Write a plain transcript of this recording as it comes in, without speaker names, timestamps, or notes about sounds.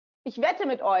Ich wette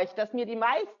mit euch, dass mir die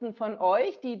meisten von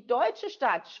euch die deutsche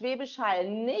Stadt Schwäbisch Hall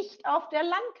nicht auf der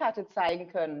Landkarte zeigen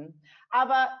können.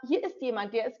 Aber hier ist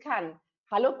jemand, der es kann.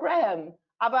 Hallo Grahame.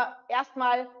 Aber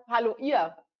erstmal hallo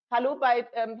ihr. Hallo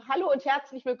und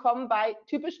herzlich willkommen bei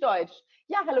Typisch Deutsch.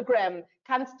 Ja, hallo Grahame.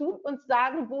 Kannst du uns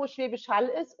sagen, wo Schwäbisch Hall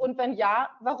ist? Und wenn ja,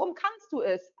 warum kannst du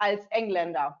es als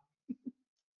Engländer?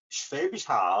 Schwäbisch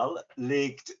Hall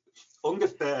liegt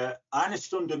ungefähr eine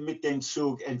Stunde mit dem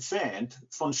Zug entfernt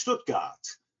von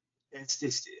Stuttgart.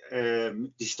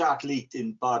 Die Stadt liegt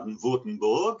in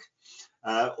Baden-Württemberg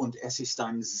und es ist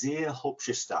eine sehr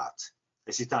hübsche Stadt.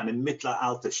 Es ist eine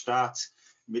mittelalte Stadt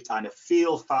mit einer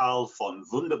Vielfalt von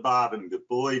wunderbaren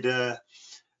Gebäuden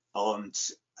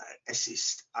und es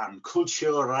ist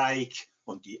kulturreich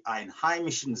und die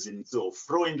Einheimischen sind so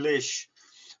freundlich.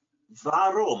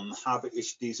 Warum habe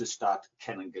ich diese Stadt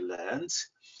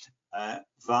kennengelernt?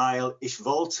 Weil ich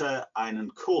wollte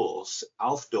einen Kurs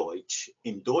auf Deutsch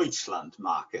in Deutschland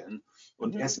machen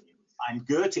und es gibt ein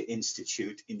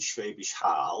Goethe-Institut in Schwäbisch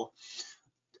Hall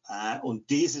und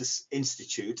dieses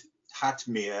Institut hat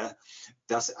mir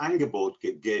das Angebot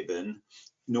gegeben,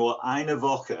 nur eine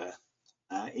Woche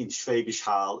in Schwäbisch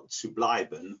Hall zu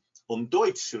bleiben, um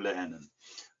Deutsch zu lernen.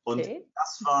 Und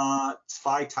das war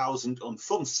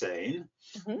 2015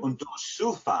 und durch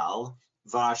Zufall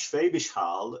war Schwäbisch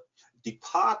Hall die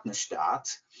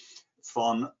Partnerstadt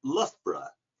von Loughborough,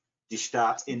 die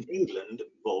Stadt in England,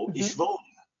 wo ich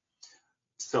wohne.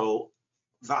 So,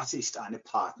 was ist eine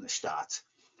Partnerstadt?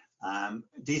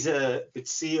 Diese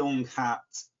Beziehung hat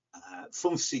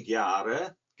 50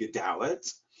 Jahre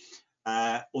gedauert.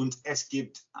 Und es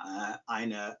gibt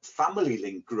eine Family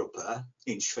Link Gruppe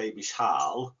in Schwäbisch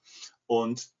Hall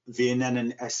und wir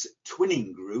nennen es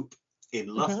Twinning Group in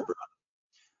Loughborough.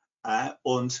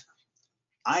 Und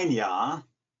ein Jahr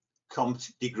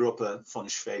kommt die Gruppe von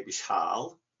Schwäbisch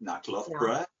Hall nach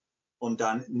Loughborough und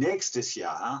dann nächstes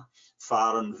Jahr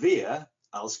fahren wir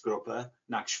als Gruppe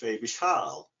nach Schwäbisch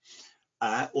Hall.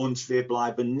 Und wir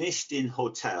bleiben nicht in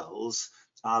Hotels,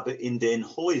 aber in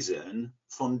den Häusern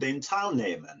von den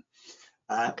Teilnehmern.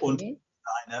 Und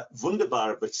eine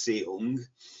wunderbare Beziehung.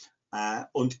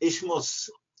 Und ich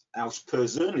muss aus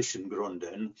persönlichen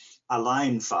Gründen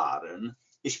allein fahren.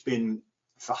 Ich bin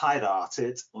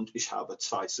verheiratet und ich habe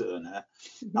 2 Söhne,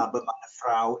 aber meine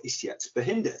Frau ist jetzt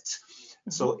behindert.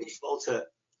 So ich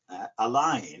wollte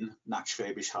allein nach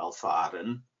Schwäbisch Hall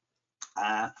fahren.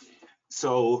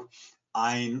 So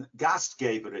eine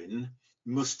Gastgeberin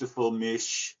musste für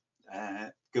mich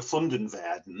gefunden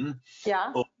werden.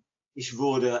 Ja. Und ich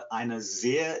wurde einer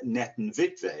sehr netten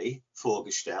Witwe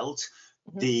vorgestellt,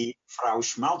 die Frau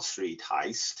Schmalzried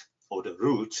heißt oder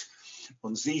Ruth.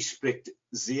 Und sie spricht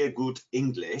sehr gut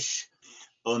Englisch.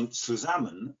 Und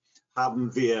zusammen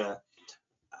haben wir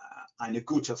eine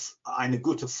gute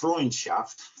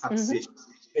Freundschaft hat sich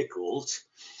entwickelt.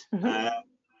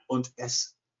 Und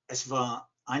es war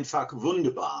einfach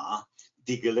wunderbar,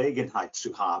 die Gelegenheit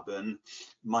zu haben,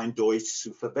 mein Deutsch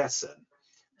zu verbessern.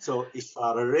 So, ich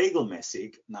fahre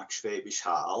regelmäßig nach Schwäbisch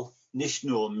Hall, nicht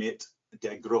nur mit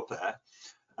der Gruppe.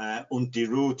 Und die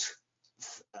Ruth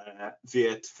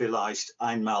wird vielleicht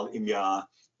einmal im Jahr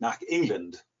nach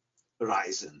England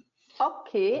reisen.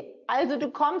 Okay, also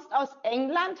du kommst aus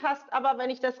England, hast aber,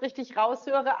 wenn ich das richtig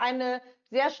raushöre, eine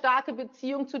sehr starke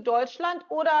Beziehung zu Deutschland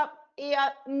oder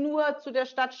eher nur zu der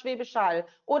Stadt Schwäbisch Hall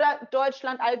oder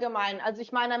Deutschland allgemein? Also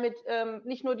ich meine damit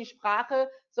nicht nur die Sprache,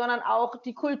 sondern auch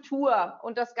die Kultur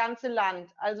und das ganze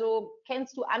Land. Also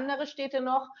kennst du andere Städte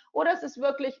noch oder ist es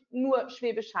wirklich nur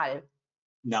Schwäbisch Hall?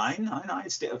 Nein,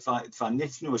 es war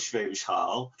nicht nur Schwäbisch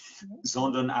Hall,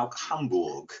 sondern auch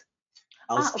Hamburg.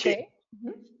 Als Kind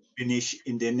bin ich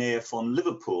in der Nähe von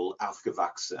Liverpool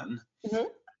aufgewachsen.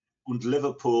 Und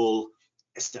Liverpool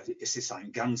es ist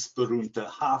eine ganz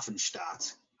berühmte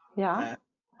Hafenstadt. Ja.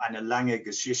 Eine lange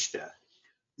Geschichte,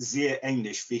 sehr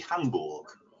ähnlich wie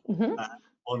Hamburg.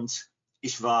 Und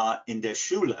ich war in der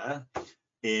Schule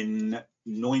in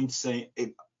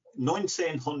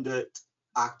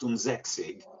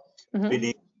 1968 bin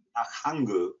ich nach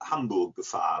Hamburg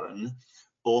gefahren,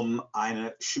 um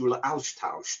einen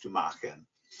Schulaustausch zu machen.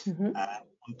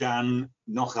 Und dann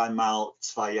noch einmal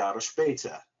 2 Jahre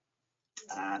später.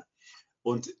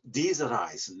 Und diese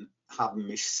Reisen haben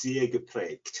mich sehr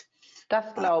geprägt.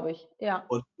 Das glaube ich, ja.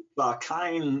 Und es war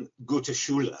keine gute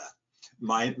Schule.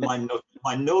 Meine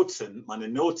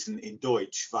Noten in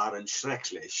Deutsch waren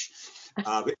schrecklich.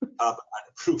 Aber ich habe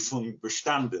eine Prüfung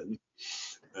bestanden.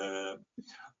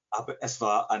 Aber es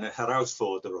war eine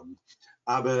Herausforderung.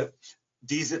 Aber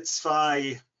diese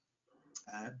 2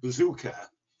 Besuche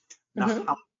nach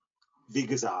Hamburg, wie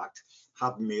gesagt,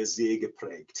 haben mir sehr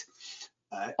geprägt.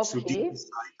 Zu Okay. dieser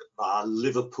Zeit war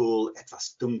Liverpool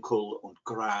etwas dunkel und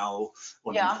grau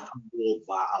und in Ja. Hamburg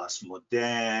war alles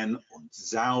modern und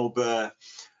sauber.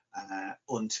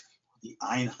 Und die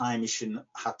Einheimischen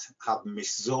haben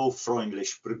mich so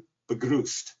freundlich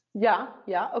begrüßt. Ja,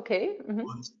 ja, okay.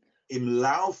 Und im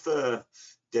Laufe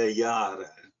der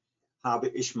Jahre habe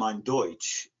ich mein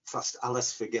Deutsch fast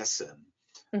alles vergessen.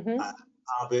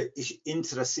 Aber ich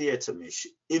interessierte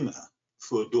mich immer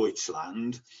für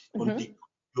Deutschland und die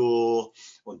Kultur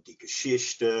und die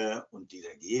Geschichte und die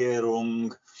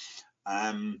Regierung.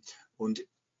 Und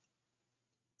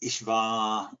ich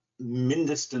war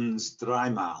mindestens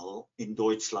 3-mal in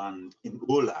Deutschland im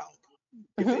Urlaub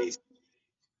gewesen.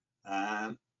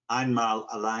 Einmal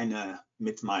alleine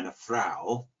mit meiner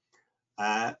Frau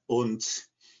und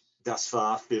das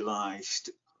war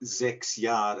vielleicht 6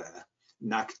 Jahre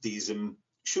nach diesem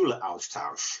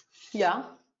Schulaustausch.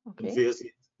 Ja, Und okay. wir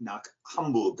sind nach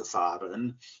Hamburg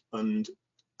gefahren und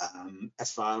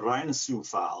es war reiner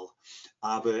Zufall,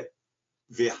 aber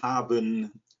wir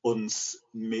haben uns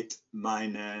mit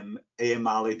meinem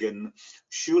ehemaligen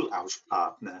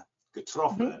Schulauspartner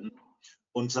getroffen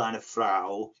und seine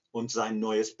Frau und sein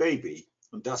neues Baby.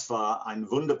 Und das war ein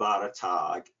wunderbarer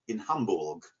Tag in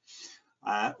Hamburg.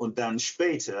 Und dann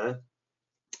später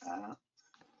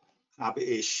habe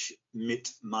ich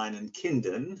mit meinen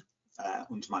Kindern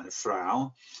und meiner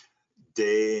Frau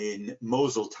den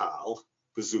Moseltal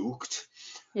besucht.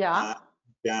 Ja.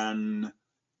 Dann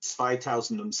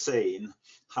 2010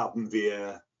 haben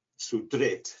wir zu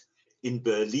dritt in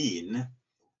Berlin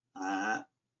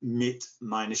mit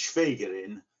meiner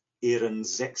Schwägerin ihren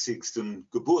 60.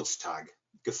 Geburtstag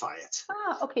gefeiert.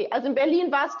 Okay. Also in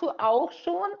Berlin warst du auch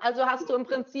schon. Also hast du im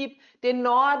Prinzip den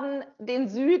Norden, den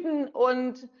Süden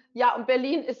und ja, und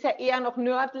Berlin ist ja eher noch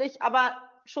nördlich, aber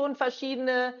schon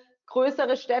verschiedene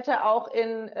größere Städte auch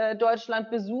in Deutschland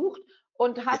besucht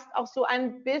und hast auch so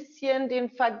ein bisschen den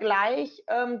Vergleich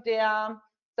der,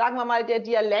 sagen wir mal, der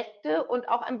Dialekte und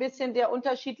auch ein bisschen der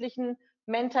unterschiedlichen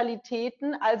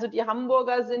Mentalitäten. Also die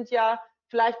Hamburger sind ja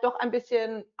vielleicht doch ein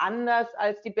bisschen anders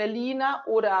als die Berliner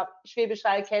oder Schwäbisch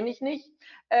Hall kenne ich nicht.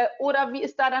 Oder wie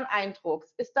ist da dein Eindruck?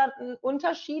 Ist da ein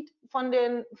Unterschied von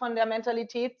der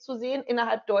Mentalität zu sehen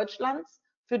innerhalb Deutschlands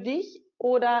für dich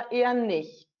oder eher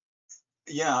nicht?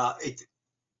 Ja,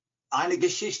 eine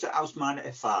Geschichte aus meiner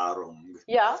Erfahrung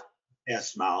Ja,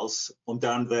 erstmals und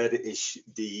dann werde ich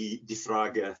die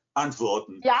Frage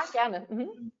antworten. ja, gerne.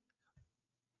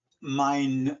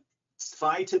 Mein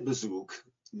zweiter Besuch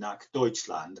nach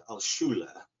Deutschland als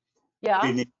Schüler bin Ja.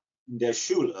 ich in der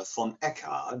Schule von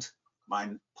Eckhard,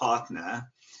 mein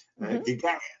Partner,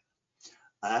 gegangen.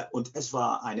 Und es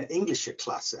war eine englische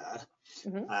Klasse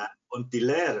und die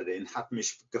Lehrerin hat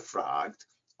mich gefragt,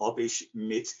 ob ich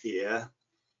mit ihr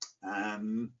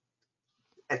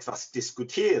etwas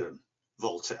diskutieren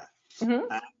wollte.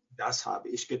 Das habe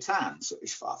ich getan. So,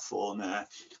 ich war vorne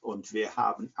und wir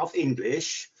haben auf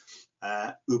Englisch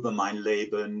über mein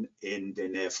Leben in der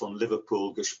Nähe von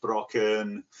Liverpool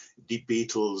gesprochen. Die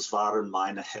Beatles waren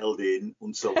meine Heldin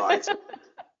und so weiter.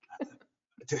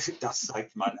 Das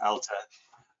zeigt mein Alter.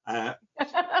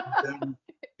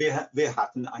 Wir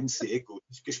hatten ein sehr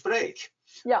gutes Gespräch.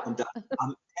 Ja. Und dann,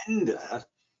 am Ende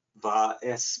war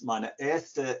es meine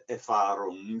erste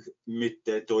Erfahrung mit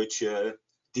der deutschen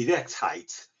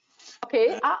Direktheit.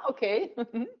 Okay, okay.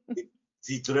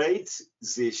 Sie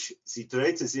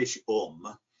drehte sich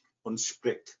um und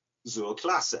spricht zur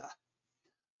Klasse.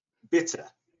 Bitte,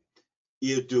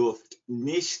 ihr dürft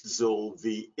nicht so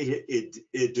wie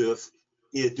ihr dürft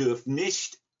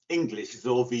nicht Englisch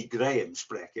so wie Grahame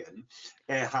sprechen.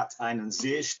 Er hat einen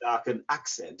sehr starken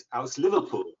Akzent aus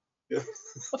Liverpool.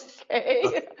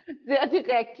 Okay, sehr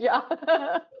direkt, ja.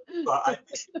 Ich war ein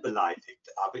bisschen beleidigt,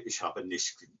 aber ich habe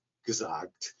nicht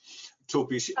gesagt,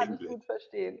 typisch Kann ich Englisch. gut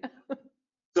verstehen.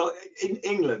 So, in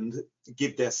England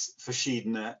gibt es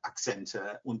verschiedene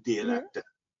Akzente und Dialekte.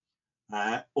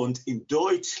 Und in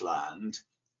Deutschland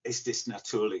ist es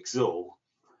natürlich so.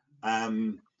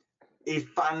 Ich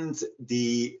fand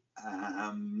den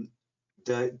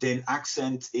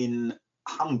Akzent in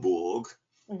Hamburg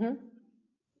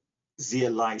sehr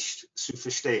leicht zu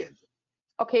verstehen.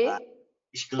 Okay.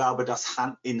 Ich glaube, dass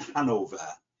in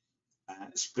Hannover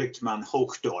spricht man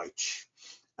Hochdeutsch.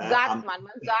 Sagt man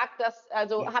sagt das,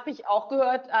 also habe ich auch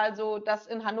gehört, also dass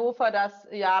in Hannover das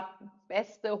ja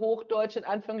beste Hochdeutsch in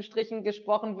Anführungsstrichen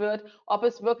gesprochen wird. Ob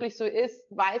es wirklich so ist,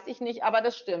 weiß ich nicht, aber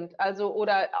das stimmt. Also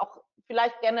oder auch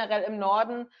vielleicht generell im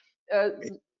Norden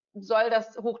soll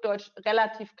das Hochdeutsch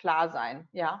relativ klar sein.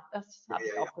 Ja, das habe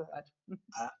ich auch gehört.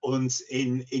 Und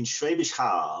in Schwäbisch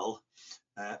Hall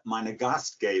meine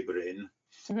Gastgeberin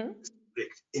Mhm.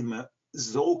 spricht immer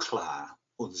so klar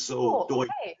und so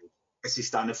deutlich. Okay. Es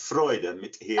ist eine Freude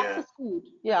mit Das ihr ist gut.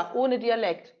 Ja, ohne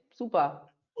Dialekt. Super.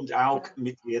 und auch Ja.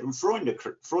 mit ihrem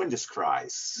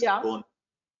Freundeskreis Ja. und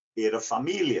ihrer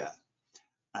Familie.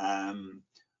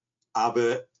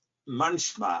 Aber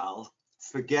manchmal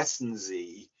vergessen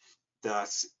sie,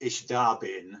 dass ich da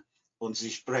bin und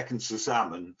sie sprechen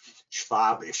zusammen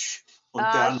Schwäbisch. Und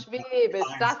Ah, dann Schwäbisch,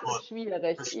 das einfach ist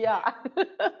schwierig. verstehen. Ja.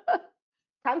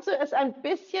 Kannst du es ein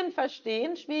bisschen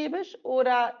verstehen, Schwäbisch,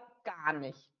 oder gar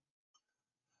nicht?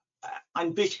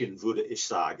 Ein bisschen würde ich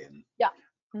sagen. Ja.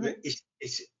 Mhm. Ich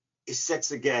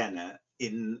setze gerne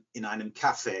in einem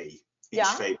Café in Ja.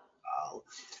 Schwäbisch Hall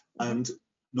Mhm. und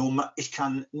ich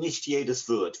kann nicht jedes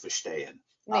Wort verstehen,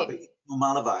 aber Nee.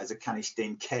 normalerweise kann ich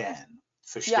den Kern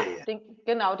Ja, verstehen.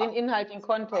 genau, den Inhalt, den Auf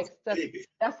Kontext, Schwäbisch.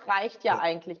 das reicht ja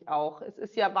eigentlich auch. Es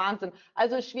ist ja Wahnsinn.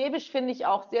 Also Schwäbisch finde ich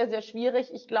auch sehr, sehr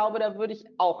schwierig. Ich glaube, da würde ich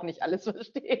auch nicht alles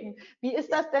verstehen. Wie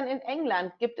ist das denn in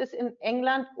England? Gibt es in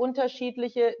England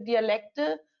unterschiedliche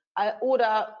Dialekte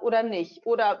oder nicht?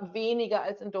 Oder weniger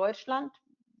als in Deutschland?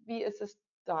 Wie ist es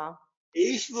da?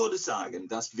 Ich würde sagen,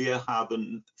 dass wir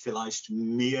haben vielleicht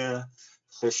mehr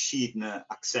verschiedene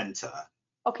Akzente.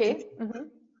 Okay.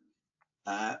 Mhm.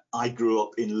 I grew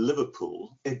up in Liverpool.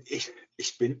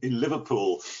 Ich bin in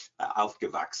Liverpool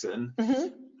aufgewachsen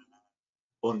Mhm.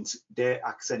 und der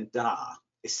Akzent da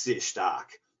ist sehr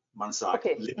stark. Man sagt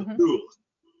Okay. Mhm. Liverpool,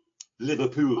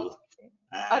 Liverpool.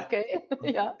 Äh, Okay.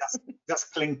 Ja. das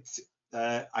klingt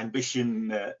ein bisschen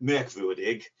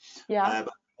merkwürdig, Ja.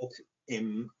 aber auch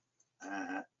im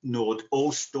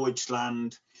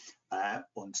Nordostdeutschland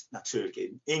und natürlich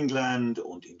in England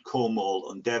und in Cornwall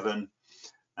und Devon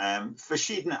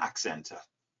verschiedene Akzente.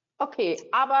 Okay,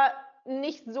 aber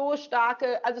nicht so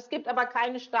starke, also es gibt aber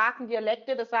keine starken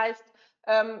Dialekte. Das heißt,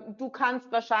 du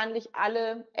kannst wahrscheinlich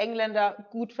alle Engländer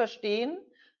gut verstehen.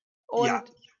 Ja,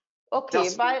 Und okay,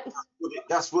 das, weil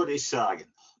das würde ich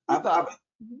sagen. Aber super.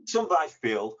 Mhm. zum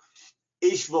Beispiel,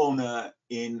 ich wohne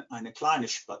in einer kleinen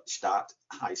Stadt,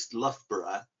 heißt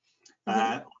Loughborough.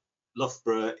 Mhm.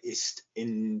 Loughborough ist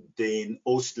in den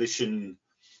östlichen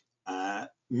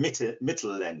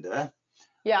Mittelländern.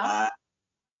 Ja, Äh,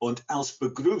 und als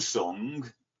Begrüßung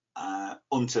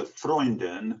unter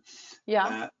Freunden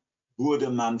ja, äh, würde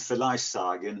man vielleicht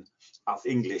sagen auf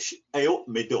Englisch, "Eyo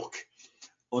medok."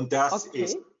 Und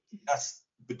okay. das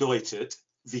bedeutet,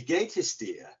 wie geht es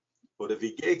dir? Oder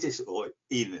wie geht es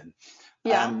Ihnen?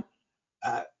 Ja. Ähm,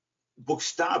 äh,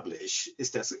 buchstablich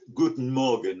ist das Guten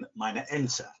Morgen, meine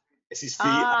Ente. Es ist wie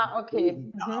ein Ah, okay.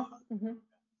 Guten Mhm. Abend. Mhm.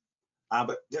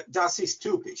 Aber das ist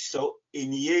typisch. So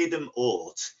in jedem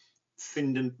Ort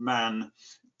findet man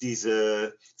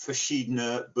diese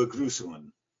verschiedenen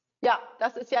Begrüßungen. Ja,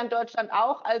 das ist ja in Deutschland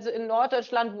auch. Also in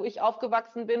Norddeutschland, wo ich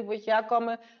aufgewachsen bin, wo ich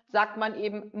herkomme, sagt man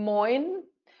eben Moin.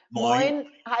 Moin,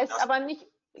 Moin heißt das, aber nicht,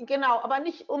 genau, aber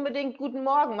nicht unbedingt Guten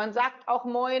Morgen. Man sagt auch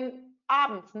Moin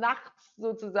abends, nachts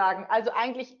sozusagen. Also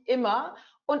eigentlich immer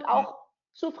und auch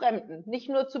zu Fremden, nicht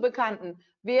nur zu Bekannten.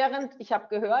 Während, ich habe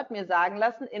gehört, mir sagen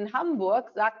lassen, in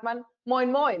Hamburg sagt man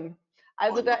Moin Moin.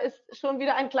 Also moin, da moin. ist schon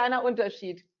wieder ein kleiner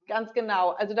Unterschied. Ganz genau.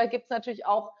 Also da gibt es natürlich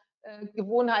auch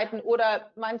Gewohnheiten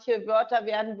oder manche Wörter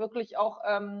werden wirklich auch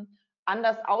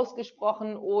anders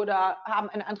ausgesprochen oder haben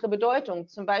eine andere Bedeutung.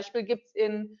 Zum Beispiel gibt es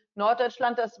in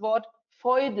Norddeutschland das Wort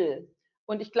Feudel.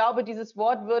 Und ich glaube, dieses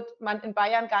Wort wird man in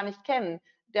Bayern gar nicht kennen.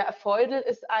 Der Feudel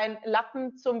ist ein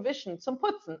Lappen zum Wischen, zum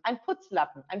Putzen, ein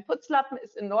Putzlappen. Ein Putzlappen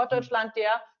ist in Norddeutschland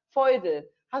der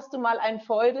Feudel. Hast du mal einen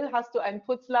Feudel? Hast du einen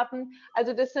Putzlappen?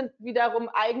 Also das sind wiederum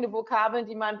eigene Vokabeln,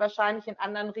 die man wahrscheinlich in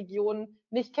anderen Regionen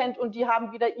nicht kennt und die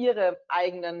haben wieder ihre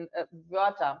eigenen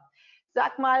Wörter.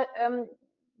 Sag mal,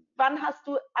 wann hast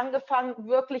du angefangen,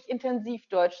 wirklich intensiv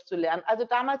Deutsch zu lernen? Also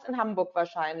damals in Hamburg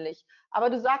wahrscheinlich. Aber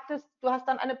du sagtest, du hast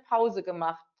dann eine Pause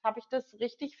gemacht. Habe ich das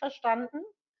richtig verstanden?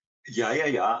 Ja, ja,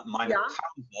 ja. Meine Ja.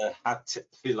 Pause hat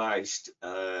vielleicht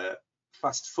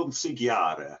fast 50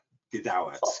 Jahre Oh,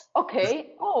 gedauert.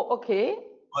 okay. Oh, okay.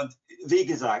 Und wie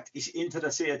gesagt, ich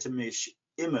interessierte mich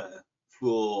immer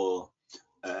für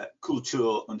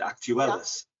Kultur und Ja.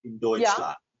 Aktuelles in Ja.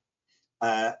 Deutschland.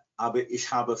 Aber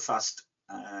ich habe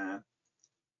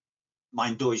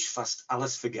mein Deutsch fast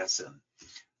alles vergessen.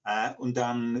 Und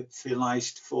dann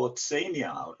vielleicht vor 10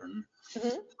 Jahren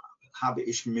Mhm. habe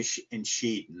ich mich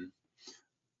entschieden,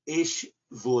 ich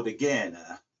würde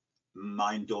gerne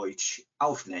mein Deutsch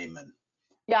aufnehmen.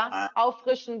 Ja, Äh,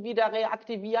 auffrischen, wieder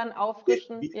reaktivieren,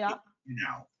 auffrischen. Ja.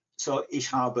 genau. So,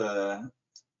 ich habe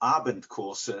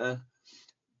Abendkurse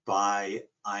bei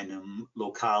einem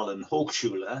lokalen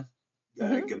Hochschule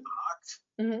Mhm. gemacht.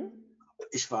 Mhm.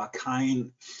 ich war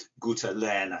kein guter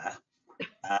Lerner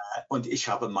und ich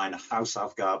habe meine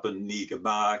Hausaufgaben nie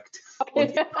gemacht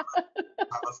und ich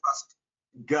habe fast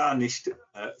gar nicht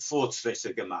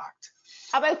Fortschritte gemacht.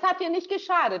 Aber es hat dir nicht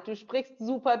geschadet. Du sprichst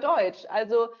super Deutsch.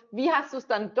 Also wie hast du es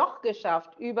dann doch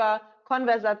geschafft? Über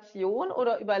Konversation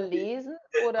oder über Lesen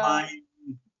oder?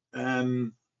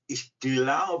 Ich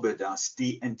glaube, dass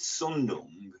die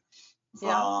Entzündung Ja.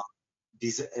 war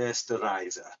diese erste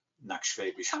Reise nach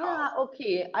Schwäbisch Hall. Ah,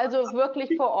 okay. Also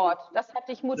wirklich vor Ort. Das hat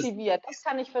dich Das motiviert. Das ist,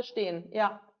 kann ich verstehen.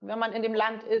 Ja. Wenn man in dem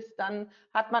Land ist, dann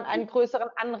hat man einen größeren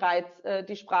Anreiz,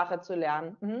 die Sprache zu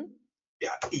lernen. Mhm.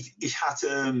 ja,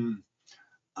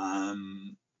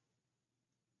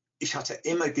 ich hatte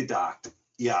immer gedacht,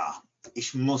 ja,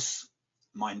 ich muss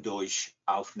mein Deutsch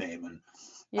aufnehmen.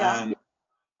 Ja,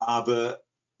 Aber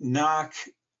nach,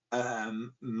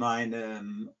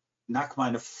 nach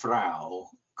meiner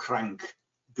Frau krank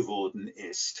geworden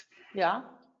ist,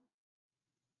 ja,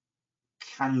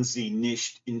 kann sie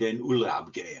nicht in den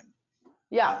Urlaub gehen.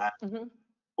 ja. Mhm.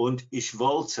 Und ich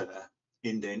wollte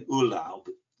in den Urlaub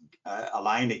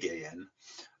alleine gehen.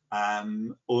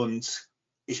 Und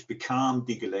ich bekam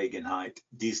die Gelegenheit,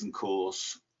 diesen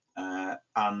Kurs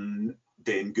an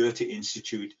dem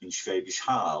Goethe-Institut in Schwäbisch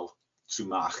Hall zu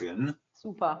machen.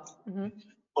 Super. Mhm.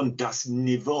 Und das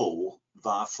Niveau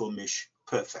war für mich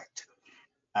perfekt.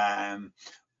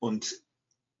 Und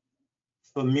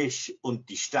für mich und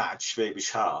die Stadt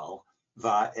Schwäbisch Hall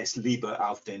war es lieber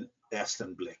auf den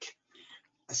ersten Blick.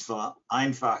 Es war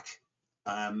einfach,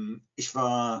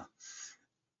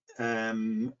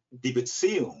 die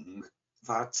Beziehung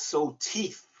war so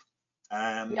tief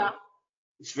Ja,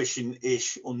 zwischen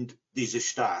ich und dieser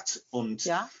Stadt. Und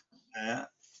ja.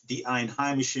 die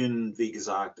Einheimischen, wie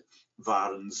gesagt,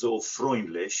 waren so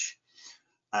freundlich.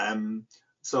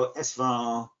 So, es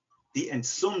war die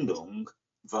Entzündung,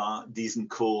 war diesen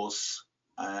Kurs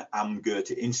am Am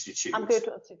Goethe-Institut.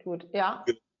 Goethe-Institut, ja.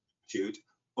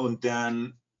 Und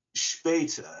dann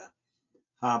später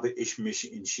habe ich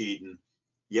mich entschieden,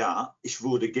 ja, ich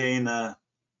würde gerne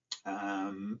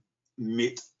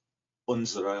mit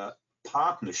unserer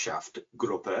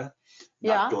Partnerschaftsgruppe nach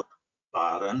Ja. Deutschland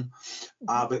fahren, Mhm.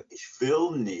 aber ich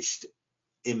will nicht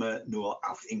immer nur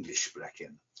auf Englisch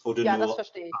sprechen oder Ja, das nur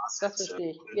verstehe ich. Das Sätze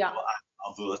verstehe ich. oder Ja. nur ein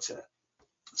paar Wörter.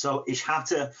 So,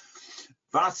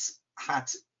 was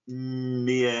hat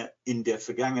mir in der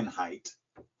Vergangenheit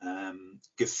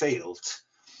gefehlt,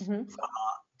 Mhm.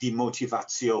 war die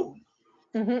Motivation.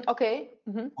 Mhm. Okay.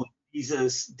 Mhm. Und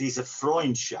diese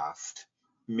Freundschaft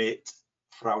mit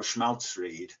Frau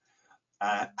Schmalzried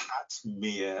hat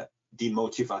mir die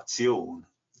Motivation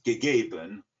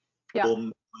gegeben, Ja.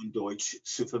 um mein Deutsch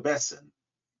zu verbessern.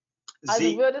 Also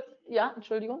Sie, würdest, ja,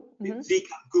 Entschuldigung. Mhm. sie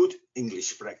kann gut Englisch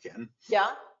sprechen,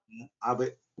 Ja. aber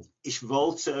ich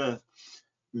wollte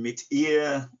mit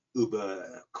ihr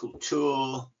über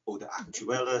Kultur oder Mhm.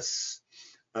 Aktuelles,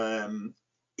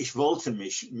 ich wollte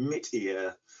mich mit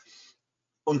ihr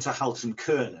unterhalten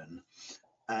können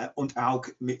und auch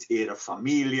mit ihrer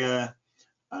Familie.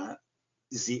 Äh,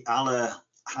 Sie alle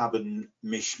haben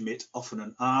mich mit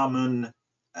offenen Armen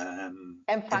Empfangen.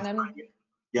 empfangen. Mhm.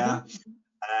 Ja,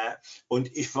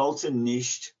 und ich wollte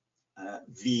nicht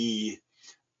wie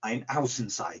ein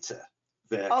Außenseiter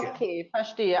wirken. Okay,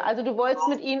 verstehe. Also du wolltest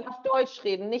mit ihnen auf Deutsch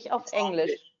reden, nicht auf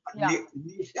Englisch. Ja.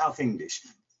 Nicht auf Englisch.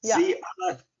 Ja. Sie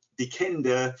alle, die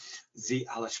Kinder, sie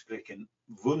alle sprechen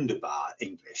wunderbar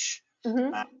Englisch.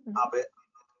 Mhm. Mhm. Aber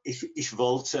ich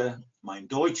wollte mein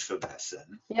Deutsch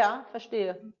verbessern. Ja,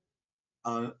 verstehe.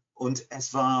 Und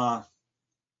es war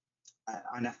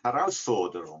eine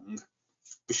Herausforderung,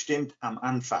 bestimmt am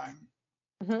Anfang.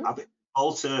 Mhm. Aber ich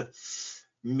wollte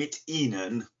mit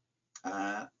ihnen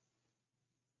äh,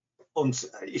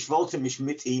 ich wollte mich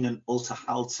mit ihnen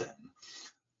unterhalten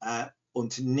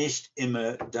und nicht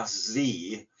immer, dass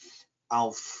sie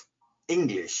auf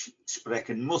Englisch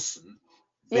sprechen müssen,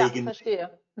 Ja, wegen,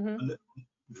 verstehe. Mhm.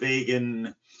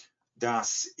 wegen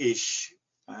dass ich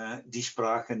die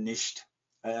Sprache nicht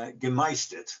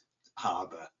gemeistert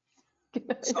habe.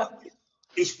 So, Ja.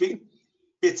 ich bin,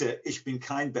 bitte, ich bin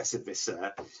kein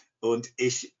Besserwisser und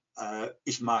ich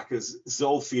mache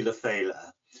so viele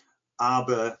Fehler.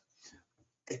 Aber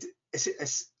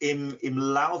im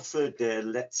Laufe der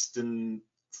letzten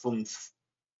 5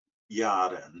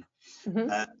 Jahren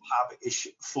Mhm. habe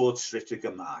ich Fortschritte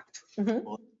gemacht. Mhm.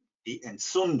 Und die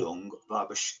Entzündung war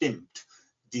bestimmt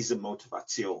diese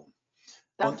Motivation.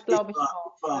 Das Und glaube ich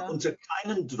auch. ich war Ja. unter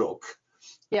keinem Druck.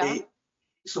 Ich, Ja.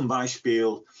 zum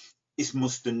Beispiel, ich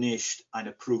musste nicht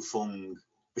eine Prüfung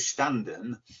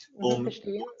bestanden, Mhm. um in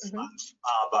Verstehe. Mhm. Deutschland zu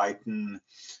arbeiten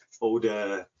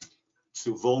oder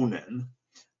zu wohnen.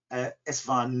 es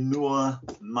war nur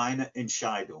meine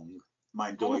Entscheidung,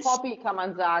 mein Ein Deutsch. Hobby kann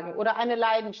man sagen oder eine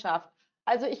Leidenschaft.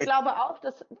 Also ich glaube auch,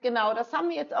 dass genau, das haben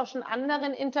wir jetzt auch schon in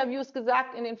anderen Interviews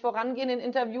gesagt, in den vorangehenden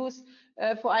Interviews,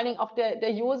 vor allen Dingen auch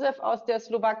der Josef aus der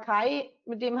Slowakei,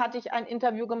 mit dem hatte ich ein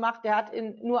Interview gemacht, der hat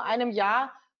in nur einem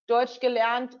Jahr Deutsch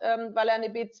gelernt, weil er eine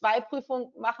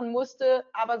B2-Prüfung machen musste,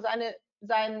 aber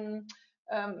sein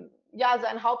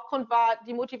Hauptgrund war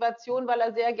die Motivation, weil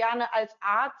er sehr gerne als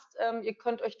Arzt, ihr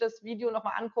könnt euch das Video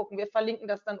nochmal angucken, wir verlinken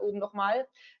das dann oben nochmal,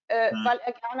 weil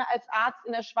er gerne als Arzt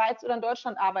in der Schweiz oder in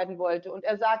Deutschland arbeiten wollte. Und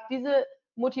er sagt, diese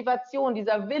Motivation,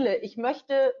 dieser Wille, ich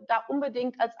möchte da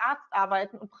unbedingt als Arzt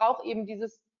arbeiten und brauche eben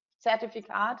dieses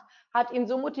Zertifikat, hat ihn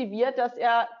so motiviert, dass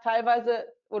er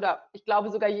teilweise, oder ich glaube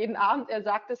sogar jeden Abend, er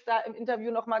sagt es da im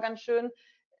Interview nochmal ganz schön,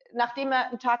 nachdem er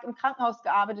einen Tag im Krankenhaus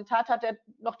gearbeitet hat, hat er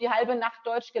noch die halbe Nacht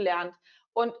Deutsch gelernt.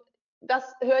 Und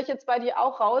das höre ich jetzt bei dir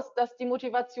auch raus, dass die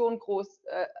Motivation groß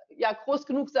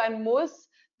genug sein muss,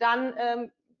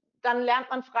 dann lernt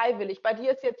man freiwillig. Bei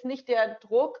dir ist jetzt nicht der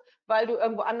Druck, weil du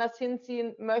irgendwo anders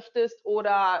hinziehen möchtest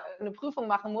oder eine Prüfung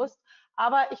machen musst.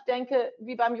 Aber ich denke,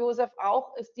 wie beim Josef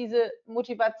auch, ist diese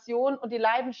Motivation und die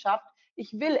Leidenschaft,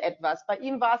 ich will etwas. Bei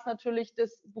ihm war es natürlich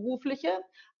das Berufliche,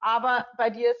 aber bei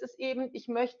dir ist es eben, ich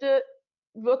möchte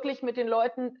wirklich mit den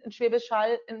Leuten in Schwäbisch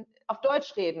Hall auf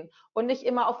Deutsch reden und nicht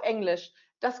immer auf Englisch.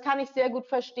 Das kann ich sehr gut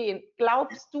verstehen.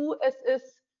 Glaubst du, es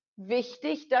ist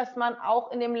wichtig, dass man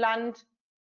auch in dem Land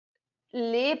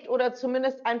lebt oder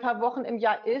zumindest ein paar Wochen im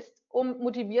Jahr ist, um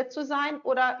motiviert zu sein?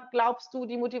 Oder glaubst du,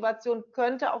 die Motivation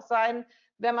könnte auch sein,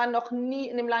 wenn man noch nie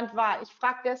in dem Land war? Ich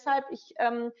frage deshalb, ich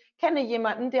kenne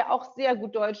jemanden, der auch sehr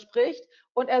gut Deutsch spricht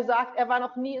und er sagt, er war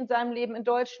noch nie in seinem Leben in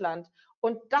Deutschland.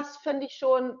 Und das finde ich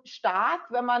schon stark,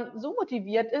 wenn man so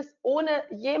motiviert ist, ohne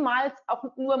jemals auch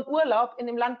nur im Urlaub in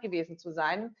dem Land gewesen zu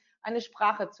sein, eine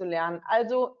Sprache zu lernen.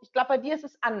 Also ich glaube, bei dir ist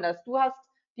es anders. Du hast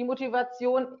die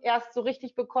Motivation erst so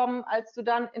richtig bekommen, als du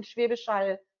dann in Schwäbisch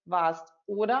Hall warst,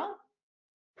 oder?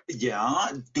 Ja,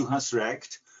 du hast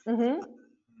recht. Mhm.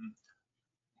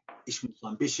 Ich muss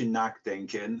ein bisschen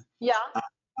nachdenken. Ja,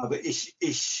 Aber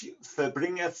ich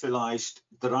verbringe vielleicht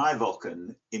 3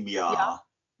 Wochen im ja, Jahr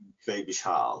in Schwäbisch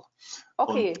Hall. Und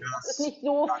okay. Das ist nicht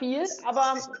so viel, das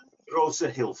aber ist eine große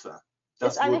Hilfe. ist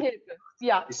Das eine wurde, Hilfe.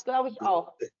 Ja, ist glaube eine ich auch.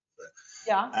 große Hilfe.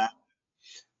 Ja,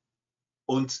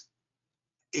 Und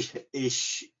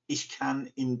ich kann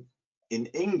in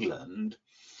England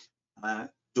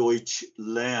Deutsch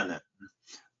lernen,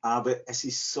 aber es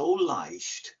ist so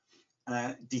leicht,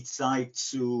 die Zeit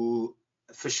zu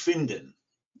verschwinden,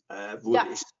 würde ja,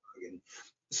 ich sagen.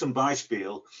 Zum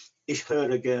Beispiel, ich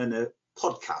höre gerne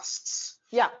Podcasts,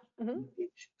 ja, mhm.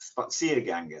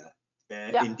 Spaziergänge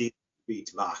Ja, in diesem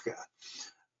Gebiet mache.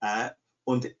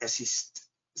 Und es ist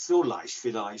so leicht,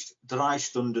 vielleicht 3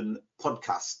 Stunden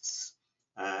Podcasts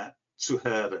zu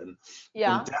hören und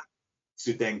ja, dann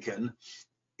zu denken,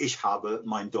 ich habe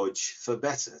mein Deutsch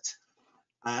verbessert.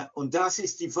 Und das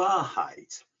ist die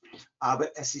Wahrheit.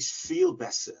 Aber es ist viel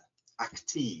besser,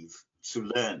 aktiv zu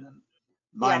lernen,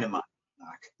 meiner ja, Meinung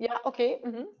nach. ja, okay.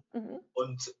 Mhm. Mhm.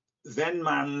 Und wenn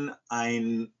man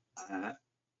ein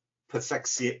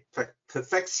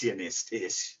Perfektionist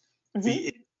ist,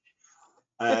 wie Mhm. ich,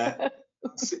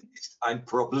 das ist ein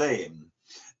Problem.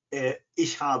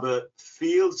 Ich habe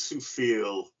viel zu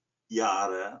viele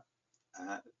Jahre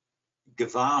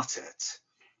gewartet,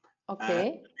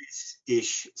 Okay. bis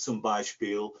ich zum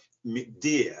Beispiel mit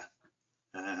dir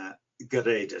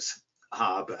geredet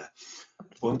habe.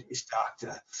 Und ich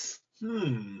dachte,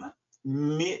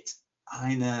 mit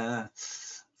einer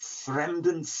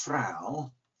fremden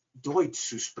Frau Deutsch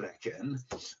zu sprechen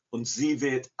und sie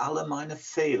wird alle meine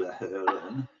Fehler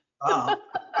hören.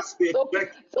 Das wird So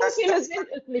viele sind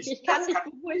es nicht. Ich kann dich das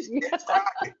kann ich beruhigen. nicht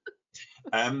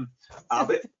tragen.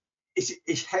 Aber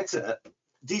ich hätte,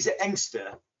 diese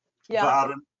Ängste Ja,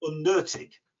 waren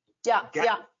unnötig. ja, Ganz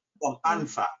ja. am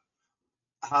Anfang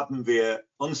haben wir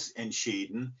uns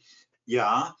entschieden,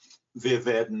 ja, wir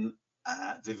werden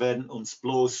uns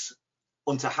bloß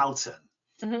unterhalten.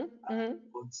 Mhm. Mhm.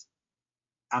 Und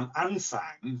am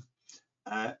Anfang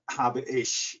habe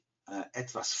ich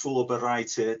etwas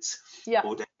vorbereitet Ja,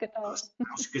 oder genau. etwas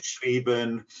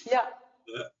ausgeschrieben, Ja,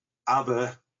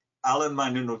 aber alle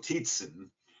meine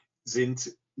Notizen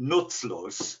sind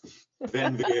nutzlos,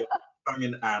 wenn wir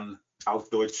fangen an, auf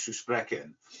Deutsch zu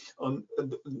sprechen. Und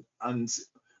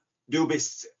du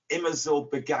bist immer so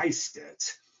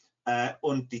begeistert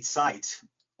und die Zeit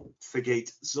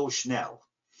vergeht so schnell.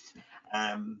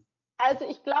 also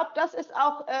ich glaube, das ist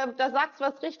auch, da sagst du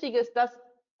was Richtiges, dass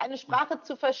eine Sprache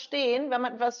zu verstehen, wenn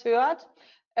man etwas hört,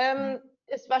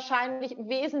 ist wahrscheinlich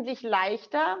wesentlich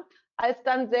leichter, als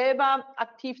dann selber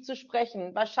aktiv zu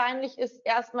sprechen. Wahrscheinlich ist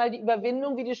erstmal die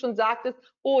Überwindung, wie du schon sagtest,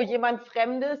 oh, jemand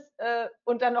Fremdes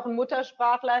und dann noch ein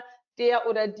Muttersprachler, der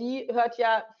oder die hört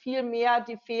ja viel mehr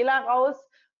die Fehler raus.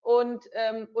 Und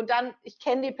dann, ich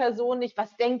kenne die Person nicht,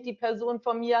 was denkt die Person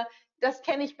von mir? Das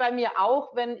kenne ich bei mir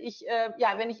auch, wenn ich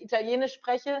Italienisch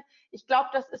spreche. Ich glaube,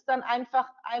 das ist dann einfach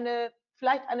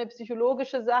vielleicht eine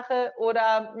psychologische Sache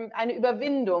oder eine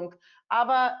Überwindung.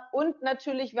 Aber und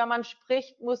natürlich, wenn man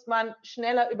spricht, muss man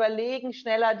schneller überlegen,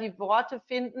 schneller die Worte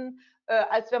finden,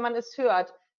 als wenn man es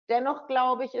hört. Dennoch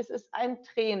glaube ich, es ist ein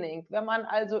Training. Wenn man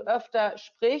also öfter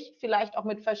spricht, vielleicht auch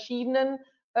mit verschiedenen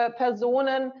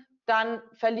Personen, dann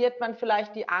verliert man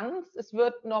vielleicht die Angst. Es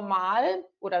wird normal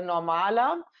oder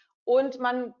normaler und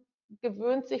man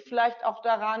gewöhnt sich vielleicht auch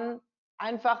daran,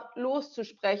 einfach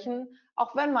loszusprechen,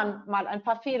 auch wenn man mal ein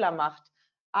paar Fehler macht.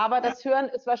 Aber Ja. das Hören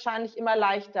ist wahrscheinlich immer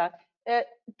leichter.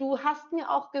 Du hast mir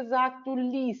auch gesagt, du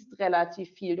liest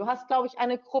relativ viel. Du hast, glaube ich,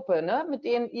 eine Gruppe, ne, mit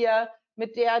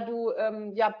der du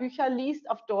Bücher liest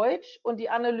auf Deutsch und die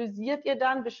analysiert ihr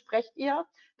dann, besprecht ihr.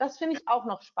 Das finde ich auch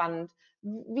noch spannend.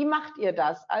 Wie macht ihr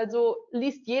das? Also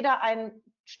liest jeder ein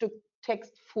Stück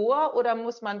Text vor oder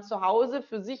muss man zu Hause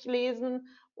für sich lesen?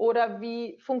 Oder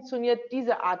wie funktioniert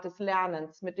diese Art des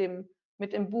Lernens mit dem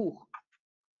Buch?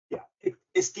 Ja,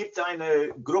 es gibt eine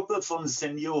Gruppe von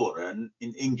Senioren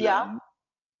in Ja.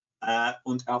 England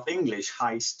und auf Englisch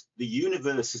heißt the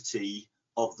University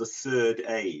of the Third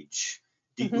Age,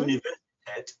 die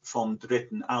Universität vom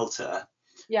dritten Alter.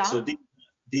 Ja. So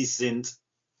die sind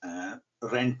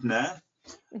Rentner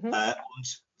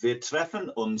und wir treffen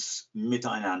uns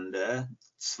miteinander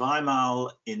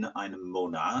zweimal in einem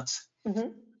Monat,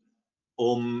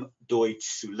 um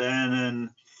Deutsch zu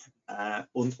lernen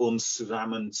und uns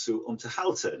zusammen zu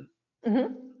unterhalten.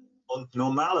 Und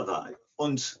normalerweise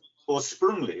und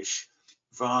ursprünglich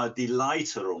war die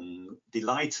Leiterin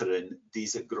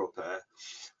dieser Gruppe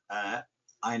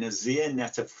eine sehr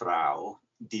nette Frau,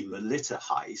 die Melita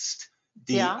heißt,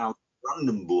 die aus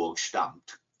Brandenburg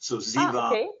stammt. So sie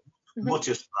war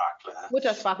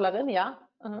Muttersprachlerin, ja.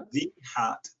 Sie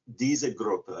hat diese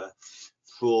Gruppe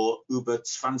vor über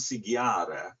 20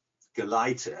 Jahren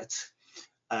geleitet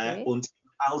und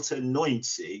im Alter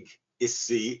 90 ist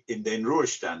sie in den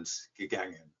Ruhestand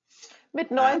gegangen.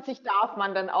 Mit 90 darf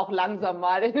man dann auch langsam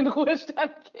mal in den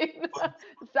Ruhestand gehen.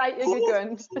 Es sei ihr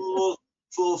gegönnt.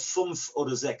 Vor 5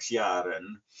 oder 6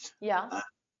 Jahren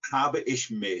habe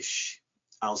ich mich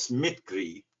als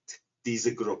Mitglied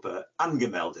dieser Gruppe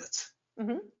angemeldet.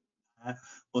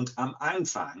 Und am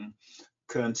Anfang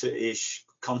konnte ich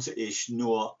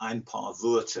nur ein paar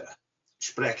Wörter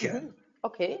sprechen.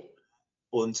 Okay.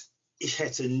 Und ich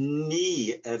hätte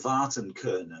nie erwarten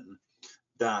können,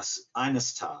 dass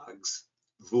eines Tages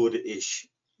würde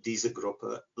ich diese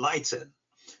Gruppe leiten.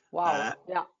 Wow,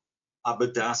 Aber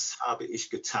das habe ich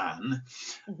getan.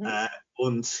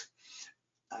 Und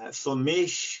für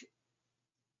mich,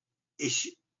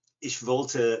 ich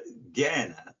wollte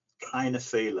gerne keine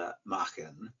Fehler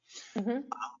machen.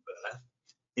 Aber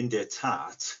in der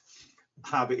Tat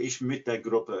habe ich mit der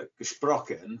Gruppe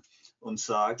gesprochen und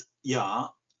sagt,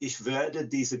 ja, ich werde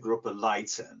diese Gruppe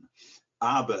leiten,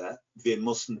 aber wir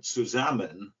müssen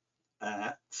zusammen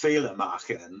Fehler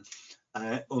machen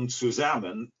und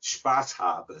zusammen Spaß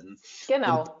haben.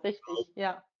 Genau, und richtig,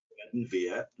 ja. Werden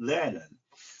wir lernen.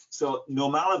 So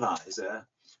normalerweise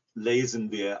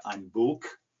lesen wir ein Buch.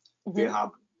 Wir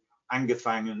haben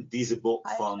angefangen, diese Buch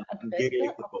von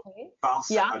Angelika.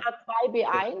 Falsche, ja, A2,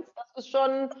 B1, das ist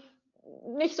schon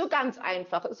nicht so ganz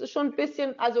einfach. Es ist schon ein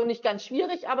bisschen, also nicht ganz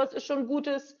schwierig, aber es ist schon ein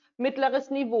gutes mittleres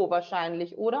Niveau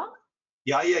wahrscheinlich, oder?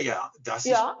 Ja, das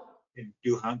ist,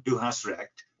 du hast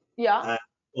recht. Ja.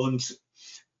 Und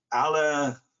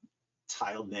alle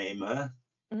Teilnehmer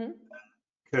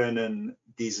können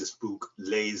dieses Buch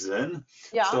lesen.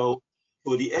 Ja. So,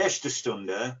 für die erste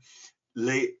Stunde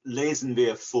lesen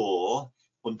wir vor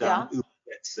und dann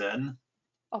übersetzen.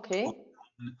 Okay. Und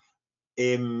dann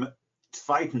im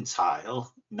zweiten Teil,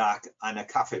 nach einer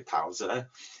Kaffeepause,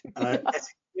 es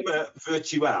ist immer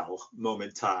virtuell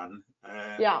momentan.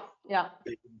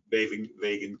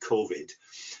 Wegen Covid.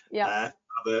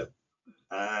 Aber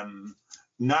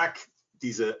nach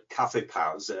dieser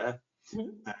Kaffeepause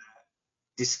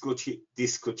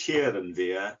diskutieren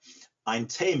wir ein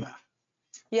Thema.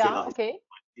 Ja, Vielleicht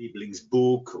mein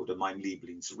Lieblingsbuch oder mein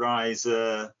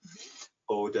Lieblingsreise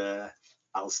oder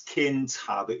als Kind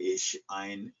habe ich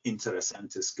ein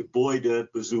interessantes Gebäude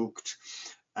besucht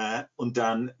und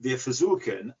dann wir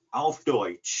versuchen auf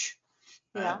Deutsch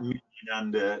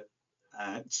miteinander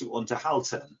zu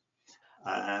unterhalten.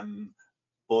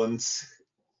 Und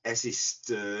es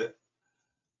ist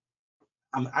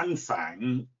am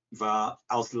Anfang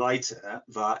als Leiter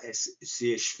war es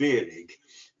sehr schwierig,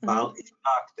 weil ich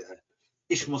dachte,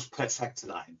 ich muss perfekt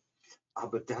sein.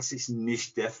 Aber das ist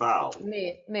nicht der Fall.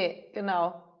 Nee, nee,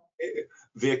 genau.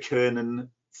 Wir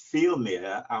können viel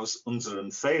mehr aus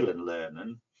unseren Fehlern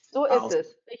lernen, So ist als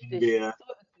es, wenn richtig. wir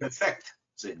So ist es. perfekt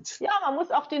sind. Ja, man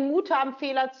muss auch den Mut haben,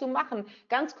 Fehler zu machen.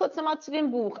 Ganz kurz nochmal zu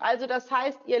dem Buch. Also das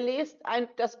heißt, ihr lest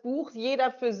das Buch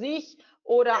jeder für sich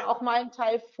oder auch mal einen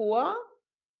Teil vor.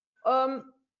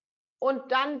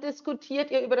 Und dann diskutiert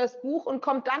ihr über das Buch und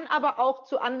kommt dann aber auch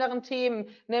zu anderen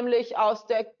Themen, nämlich aus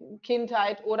der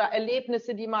Kindheit oder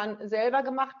Erlebnisse, die man selber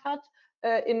gemacht hat,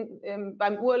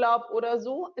 beim Urlaub oder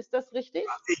so. Ist das richtig?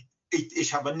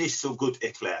 Ich habe nicht so gut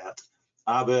erklärt,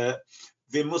 aber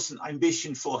wir müssen ein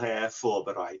bisschen vorher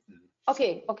vorbereiten.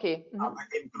 Okay, okay. Aber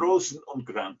im Großen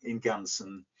und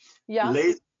Ganzen Ja,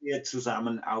 lesen wir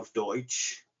zusammen auf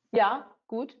Deutsch, ja,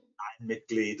 gut. ein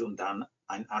Mitglied und dann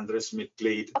ein anderes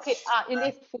Mitglied. Okay, ihr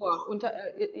lest vor.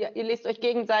 Ihr lest euch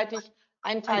gegenseitig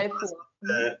einen Teil vor.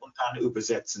 Und dann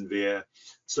übersetzen wir.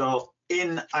 So,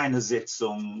 in einer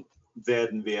Sitzung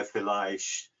werden wir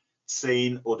vielleicht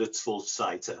 10 oder 12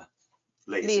 Seiten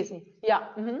lesen.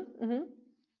 Ja.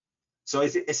 So,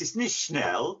 es ist nicht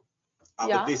schnell, aber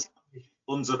Ja. das ist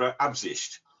unsere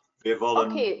Absicht. Wir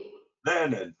wollen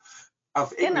lernen.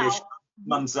 Auf Englisch, Genau.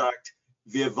 man sagt,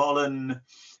 wir wollen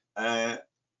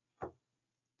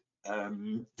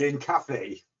den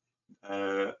Kaffee,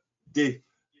 wir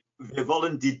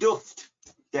wollen die Duft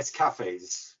des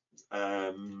Kaffees.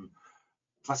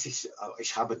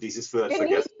 Ich habe dieses Wort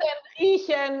vergessen.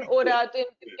 Riechen oder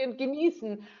den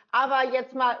genießen. Aber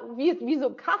jetzt mal, wie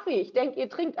so Kaffee. Ich denke, ihr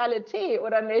trinkt alle Tee,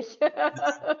 oder nicht?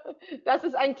 Das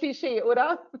ist ein Klischee,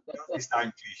 oder? Das ist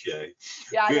ein Klischee.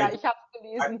 Ja, ich habe es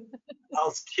gelesen.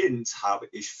 Als Kind habe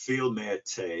ich viel mehr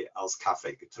Tee als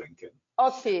Kaffee getrunken.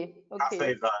 Okay.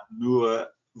 Kaffee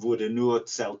wurde nur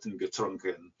selten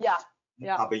getrunken. Ja.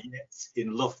 Aber jetzt in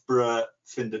Loughborough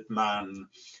findet man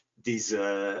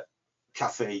diese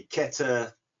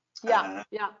Kaffeekette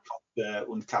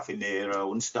und Café Nero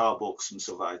und Starbucks und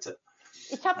so weiter.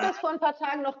 Ich habe das vor ein paar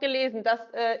Tagen noch gelesen, dass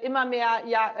immer mehr,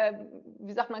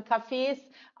 wie sagt man, Cafés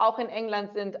auch in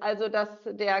England sind. Also dass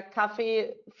der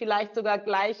Kaffee vielleicht sogar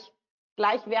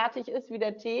gleichwertig ist wie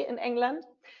der Tee in England.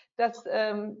 Das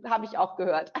habe ich auch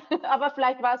gehört. Aber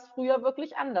vielleicht war es früher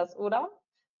wirklich anders, oder?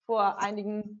 Vor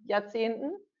einigen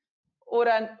Jahrzehnten.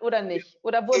 Oder nicht?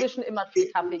 Oder wurde schon immer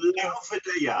viel Kaffee getrunken? Im Laufe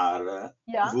der Jahre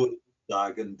würde ich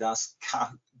sagen, dass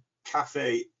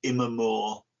Kaffee immer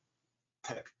mehr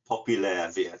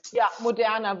populär wird. Ja,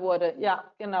 moderner wurde. Ja,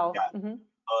 genau. Ja.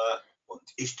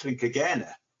 Und ich trinke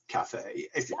gerne Kaffee.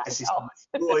 Es ist eine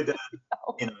Freude,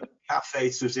 in einem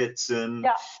Café zu sitzen.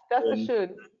 Ja, das ist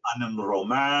schön. Einen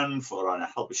Roman für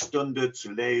eine halbe Stunde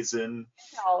zu lesen.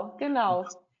 Genau.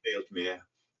 Das gefällt mir.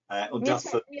 Und das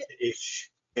vermisse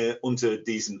ich unter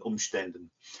diesen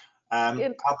Umständen.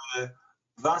 Aber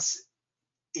was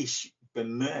ich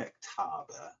bemerkt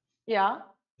habe,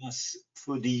 dass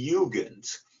für die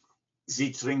Jugend,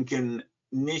 sie trinken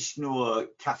nicht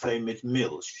nur Kaffee mit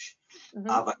Milch,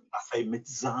 aber Kaffee mit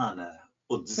Sahne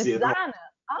und Sirup.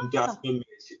 Und das für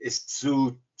mich ist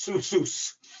zu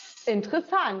süß.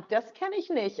 Interessant, das kenne ich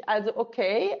nicht. Also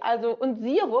und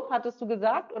Sirup hattest du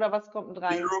gesagt, oder was kommt mit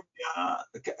rein? Sirup, ja.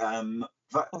 Karamell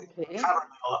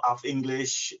auf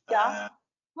Englisch.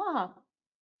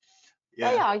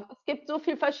 Es gibt so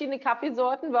viele verschiedene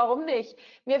Kaffeesorten, warum nicht?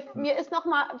 Mir ist noch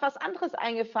mal was anderes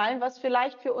eingefallen, was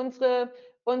vielleicht für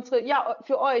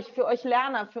für euch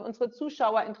Lerner, für unsere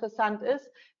Zuschauer interessant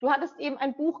ist. Du hattest eben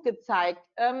ein Buch gezeigt.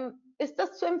 Ist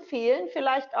das zu empfehlen,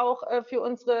 vielleicht auch für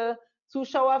unsere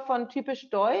Zuschauer von typisch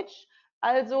Deutsch?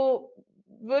 Also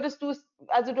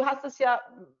du hast es ja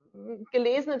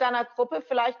gelesen in deiner Gruppe,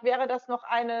 vielleicht wäre das noch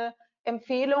eine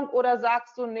Empfehlung, oder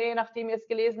sagst du, nee, nachdem ihr es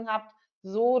gelesen habt,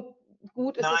 so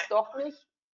gut ist es doch nicht?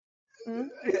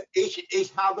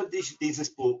 Ich habe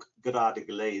dieses Buch gerade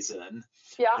gelesen.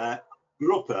 Ja.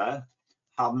 Gruppe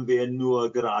haben wir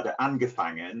nur gerade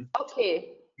angefangen.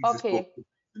 Okay.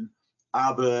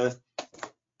 Aber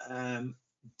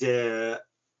der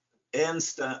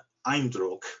erste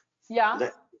Eindruck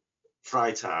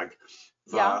Freitag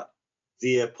war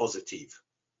sehr positiv.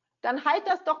 Dann halt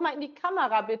das doch mal in die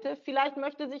Kamera, bitte. Vielleicht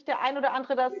möchte sich der ein oder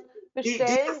andere das bestellen.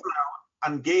 Diese Frau,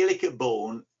 Angelika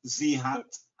Bohn, sie hat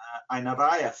eine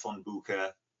Reihe von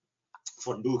Büchern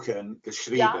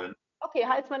geschrieben. Ja. Okay,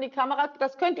 halt's mal in die Kamera.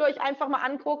 Das könnt ihr euch einfach mal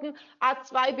angucken.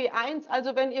 A2, B1.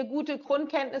 Also wenn ihr gute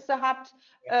Grundkenntnisse habt,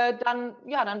 dann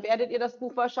werdet ihr das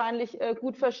Buch wahrscheinlich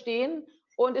gut verstehen.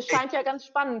 Und es scheint ja ganz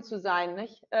spannend zu sein,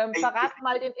 nicht? Verrat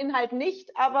mal den Inhalt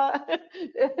nicht, aber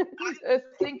es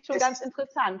klingt schon ganz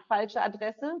interessant. Falsche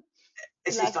Adresse.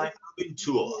 Es ist ein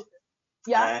Abentur.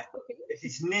 Ja, okay. Es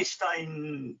ist nicht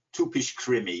ein typisch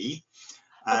Krimi,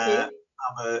 Okay.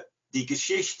 aber die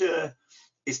Geschichte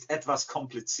ist etwas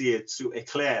kompliziert zu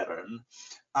erklären.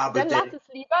 Aber Dann lass es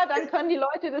lieber, dann können die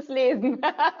Leute das lesen,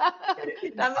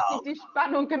 damit nicht die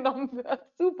Spannung genommen wird.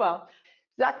 Super.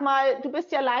 Sag mal, du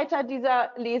bist ja Leiter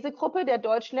dieser Lesegruppe, der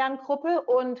Deutschlerngruppe,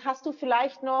 und hast du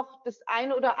vielleicht noch das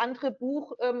eine oder andere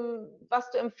Buch,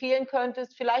 was du empfehlen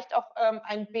könntest, vielleicht auch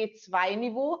ein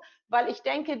B2-Niveau, weil ich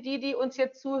denke, die uns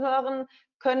jetzt zuhören,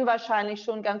 können wahrscheinlich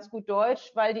schon ganz gut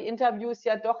Deutsch, weil die Interviews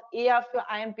ja doch eher für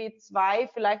ein B2,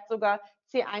 vielleicht sogar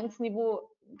C1-Niveau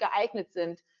geeignet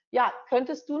sind. Ja,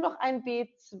 könntest du noch ein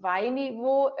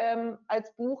B2-Niveau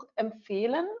als Buch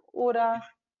empfehlen oder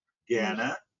nicht?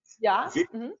 gerne. Ja.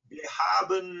 Wir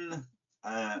haben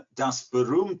das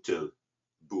berühmte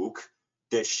Buch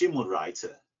Der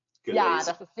Schimmelreiter gelesen. Ja,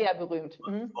 das ist sehr berühmt.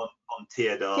 Von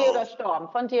Theodor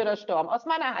Storm, von Theodor Storm, aus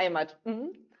meiner Heimat, Ja,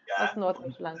 aus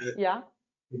Norddeutschland. Ja.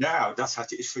 Genau, das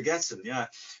hatte ich vergessen, ja.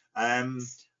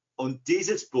 Und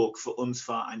dieses Buch für uns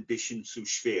war ein bisschen zu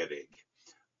schwierig.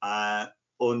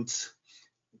 Und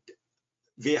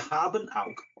wir haben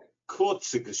auch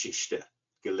kurze Geschichte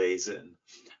gelesen.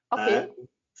 Okay.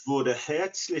 Ich würde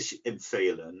herzlich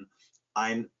empfehlen,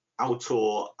 ein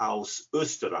Autor aus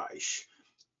Österreich,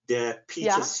 der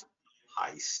Peter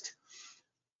heißt.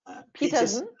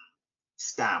 Petersen?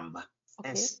 Stam.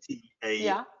 Okay.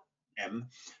 S-T-A-M.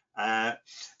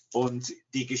 Und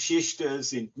die Geschichten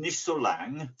sind nicht so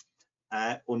lang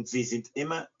und sie sind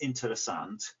immer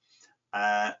interessant.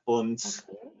 Und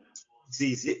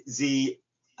sie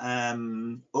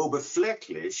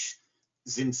oberflächlich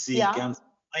sind sie ganz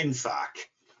einfach,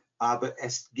 aber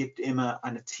es gibt immer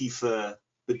eine tiefe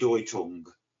Bedeutung.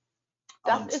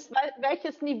 Das ist,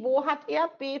 welches Niveau hat er?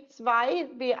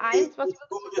 B2, B1? Was würdest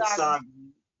du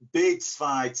sagen?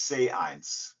 B2,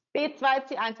 C1. B2,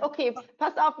 C1. Okay,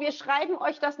 pass auf, wir schreiben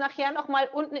euch das nachher nochmal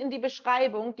unten in die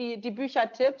Beschreibung, die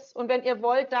Büchertipps. Und wenn ihr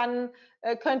wollt, dann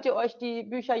könnt ihr euch die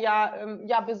Bücher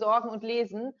ja besorgen und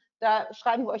lesen. Da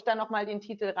schreiben wir euch dann nochmal den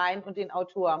Titel rein und den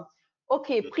Autor.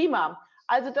 Okay, prima.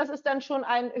 Also das ist dann schon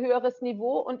ein höheres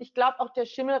Niveau. Und ich glaube auch der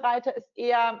Schimmelreiter ist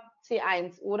eher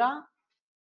C1, oder?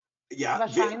 Ja,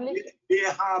 wahrscheinlich.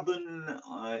 Wir haben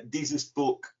dieses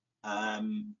Buch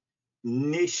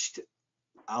nicht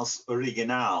als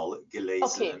Original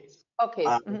gelesen. Okay.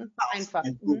 Einfach.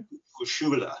 Ein Buch für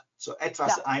Schüler, so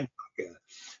etwas einfacher.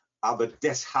 Aber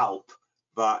deshalb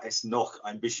war es noch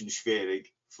ein bisschen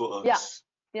schwierig für uns.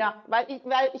 Ja, weil ich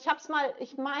habe es mal,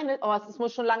 ich meine, es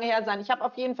muss schon lange her sein. Ich habe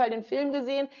auf jeden Fall den Film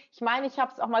gesehen. Ich meine, ich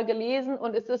habe es auch mal gelesen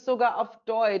und es ist sogar auf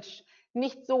Deutsch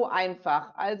nicht so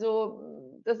einfach.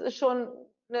 Also das ist schon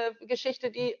eine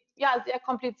Geschichte, die ja sehr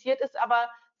kompliziert ist,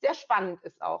 aber sehr spannend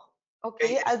ist auch.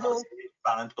 Okay, es war sehr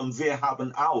spannend und wir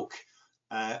haben auch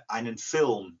einen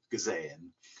Film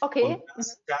gesehen. Okay. Und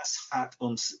das hat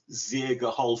uns sehr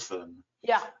geholfen.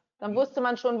 Ja, dann wusste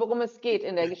man schon, worum es geht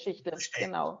in der Geschichte.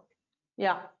 Genau.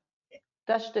 Ja,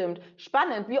 das stimmt.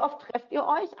 Spannend. Wie oft trefft ihr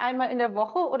euch? Einmal in der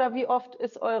Woche oder wie oft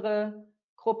ist eure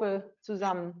Gruppe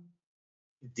zusammen?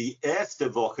 Die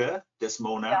erste Woche des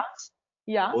Monats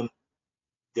und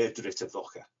der dritte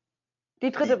Woche.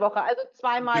 Die dritte Woche, also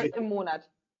zweimal im Monat.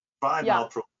 Zweimal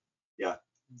pro ja.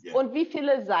 Und wie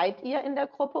viele seid ihr in der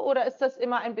Gruppe oder ist das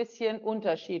immer ein bisschen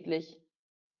unterschiedlich?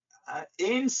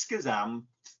 Insgesamt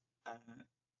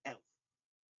 11.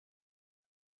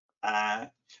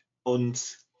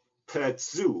 Und per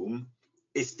Zoom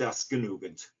ist das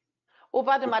genügend. Oh,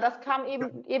 warte mal, das kam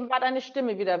eben war deine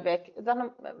Stimme wieder weg.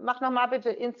 Mach noch mal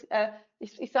bitte,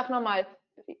 ich sag noch mal,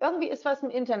 irgendwie ist was im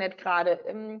Internet gerade.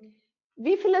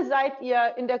 Wie viele seid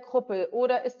ihr in der Gruppe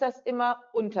oder ist das immer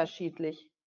unterschiedlich?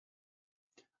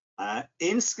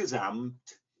 Insgesamt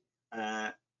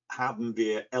haben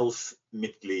wir 11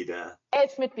 Mitglieder.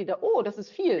 11 Mitglieder, oh, das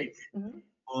ist viel.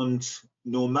 Und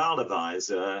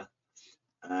normalerweise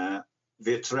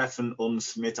wir treffen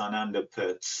uns miteinander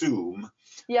per Zoom.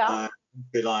 Ja.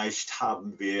 Vielleicht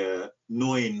haben wir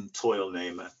 9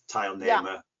 Teilnehmer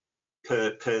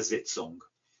per Sitzung.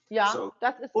 Ja, so.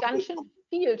 Das ist ganz schön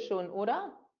viel schon,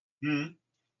 oder?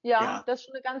 Ja, das ist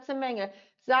schon eine ganze Menge.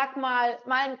 Sag mal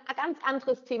ein ganz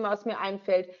anderes Thema, was mir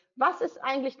einfällt. Was ist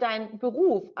eigentlich dein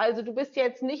Beruf? Also du bist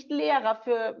jetzt nicht Lehrer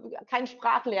kein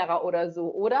Sprachlehrer oder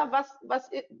so, oder? Was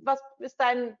ist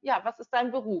dein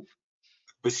Beruf?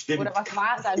 Bestimmt. Oder was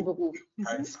war dein Beruf?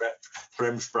 Kein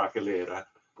Fremdsprachenlehrer.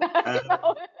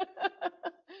 Genau.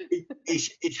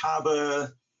 Ich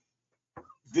habe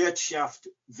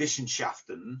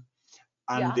Wirtschaftswissenschaften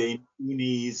an den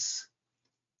Unis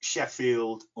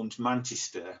Sheffield und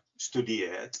Manchester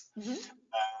studiert.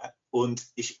 Und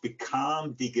ich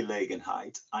bekam die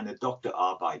Gelegenheit, eine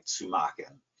Doktorarbeit zu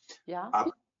machen.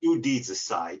 Aber zu dieser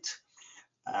Zeit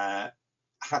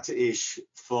hatte ich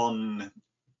von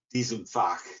diesem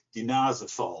Fach die Nase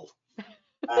voll.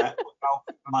 Und auch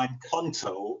mein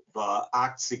Konto war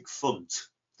 80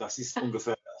 Pfund. Das ist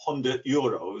ungefähr 100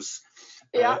 Euros.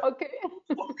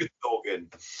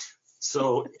 Umgezogen.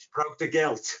 So, ich brauchte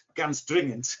Geld, ganz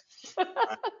dringend.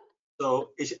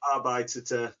 So, ich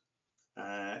arbeitete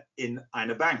in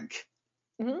einer Bank.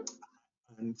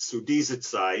 Und zu dieser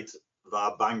Zeit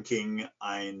war Banking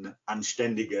ein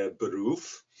anständiger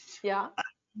Beruf.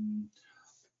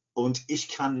 Und ich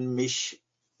kann mich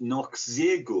noch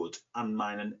sehr gut an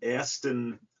meinen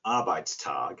ersten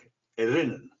Arbeitstag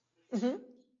erinnern.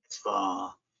 Es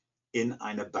war in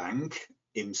einer Bank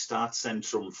im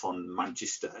Stadtzentrum von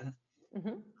Manchester.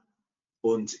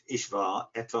 Und ich war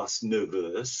etwas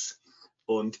nervös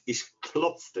und ich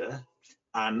klopfte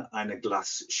an eine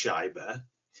Glasscheibe.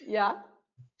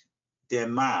 Der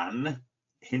Mann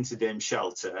hinter dem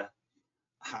Schalter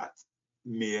hat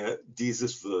mir diese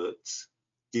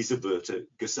Wörter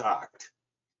gesagt.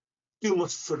 Du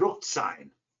musst verrückt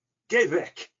sein. Geh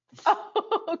weg.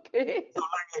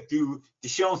 Solange du die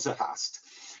Chance hast.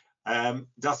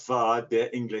 Das war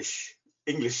der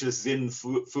englische Sinn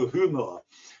für Humor.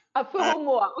 Für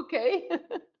Humor, okay.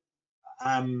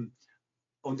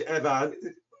 Und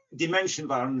die Menschen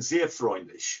waren sehr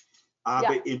freundlich.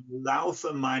 Aber im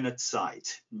Laufe meiner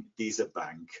Zeit mit dieser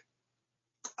Bank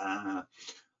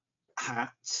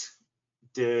hat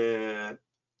der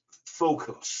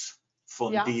Fokus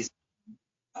von diesem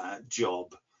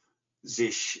Job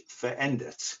sich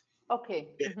verändert.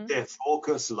 Der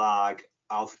Fokus lag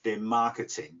auf dem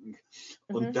Marketing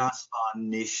und das war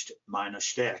nicht meine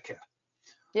Stärke.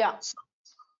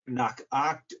 Nach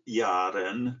 8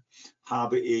 Jahren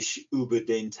habe ich über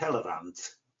den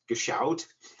Tellerrand geschaut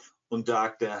und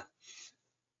dachte,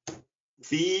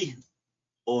 wie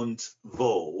und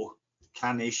wo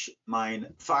kann ich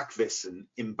mein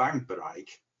Fachwissen im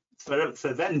Bankbereich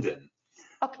verwenden?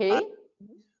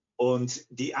 Und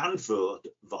die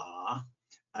Antwort war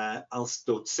als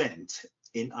Dozent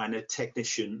in einer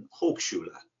technischen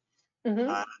Hochschule.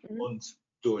 Und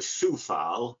durch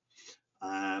Zufall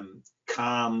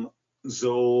kam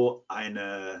so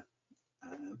eine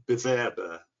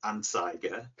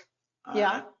Bewerberanzeige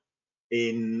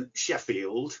in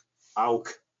Sheffield, auch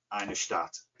eine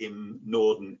Stadt im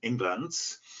Norden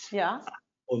Englands.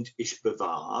 Und ich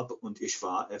bewarb und ich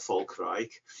war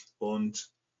erfolgreich.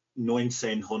 Und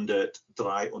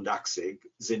 1983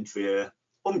 sind wir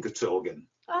umgezogen.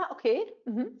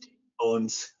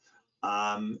 Und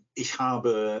ich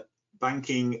habe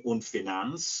Banking und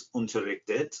Finanz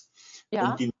unterrichtet.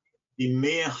 Und die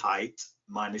Mehrheit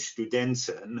meiner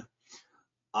Studenten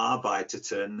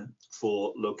arbeiteten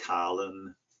für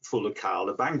lokale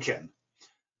Banken.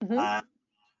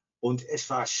 Und es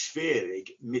war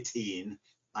schwierig, mit ihnen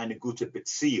eine gute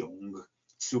Beziehung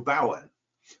zu bauen.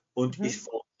 Und ich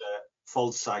wollte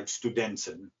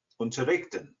Vollzeitstudenten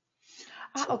unterrichten.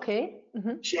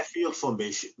 Sheffield für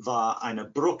mich war eine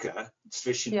Brücke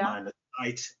zwischen meiner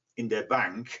Zeit in der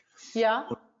Bank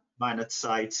und meiner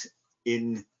Zeit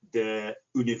in der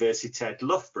Universität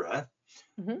Loughborough.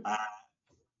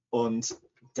 Und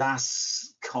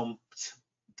das kommt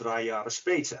 3 Jahre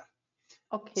später.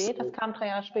 Das kam 3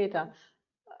 Jahre später.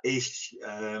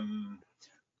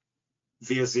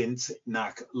 Wir sind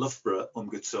nach Loughborough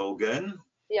umgezogen.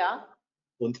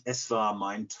 Und es war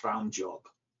mein Traumjob.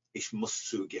 Ich muss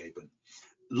zugeben.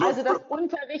 Also das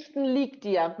Unterrichten liegt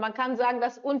dir. Man kann sagen,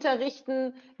 das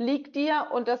Unterrichten liegt dir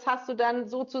und das hast du dann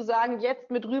sozusagen jetzt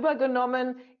mit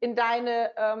rübergenommen in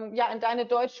deine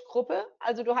Deutschgruppe.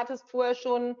 Also du hattest vorher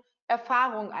schon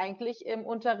Erfahrung eigentlich im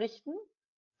Unterrichten?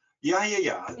 Ja.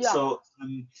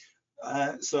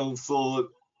 So vor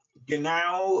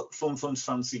genau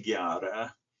 25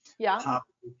 Jahren habe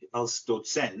ich als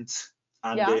Dozent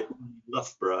an der Uni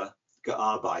Loughborough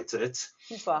gearbeitet.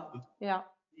 Super,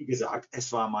 Wie gesagt,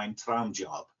 es war mein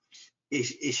Traumjob.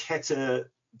 Ich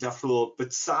hätte dafür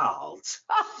bezahlt,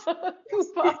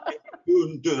 super. was ich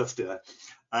tun dürfte.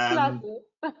 Klasse.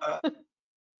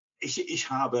 Ich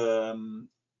habe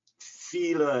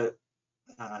viele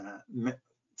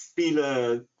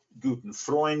guten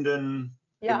Freunden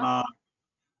gemacht.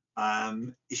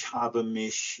 Ich habe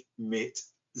mich mit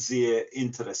sehr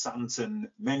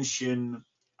interessanten Menschen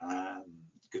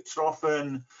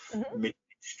getroffen, mit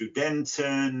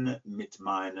Studenten, mit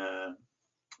meinen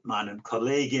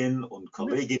Kolleginnen und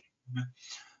Kollegen.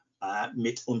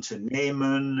 mit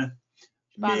Unternehmen,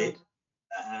 Spannend.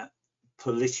 mit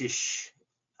politisch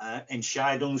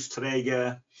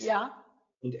Entscheidungsträger. Ja.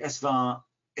 Und es war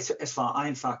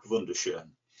einfach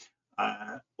wunderschön.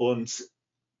 Und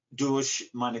durch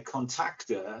meine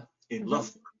Kontakte in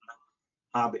Lufthansa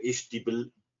habe ich die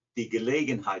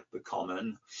Gelegenheit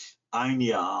bekommen, ein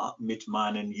Jahr mit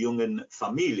meiner jungen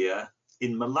Familie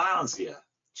in Malaysia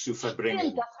zu verbringen.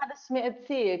 Stimmt, das hattest du mir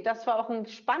erzählt. Das war auch ein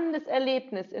spannendes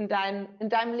Erlebnis in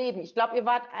deinem Leben. Ich glaube, ihr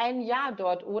wart ein Jahr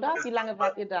dort, oder? Wie lange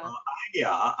wart ihr da? Ein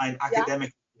Jahr, ein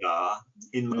Akademikerjahr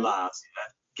in Malaysia,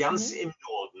 ganz im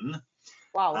Norden.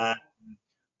 Wow.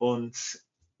 Und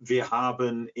wir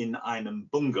haben in einem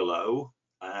Bungalow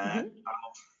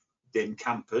auf dem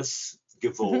Campus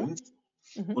gewohnt.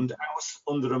 Und aus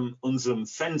unserem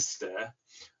Fenster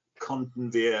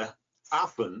konnten wir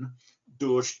Affen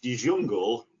durch die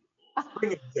Dschungel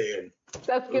springen sehen.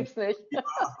 Das gibt's nicht.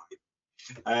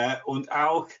 Und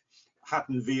auch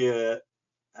hatten wir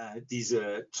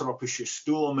diese tropischen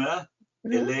Stürme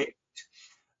erlebt.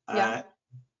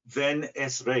 Wenn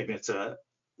es regnete,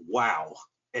 wow,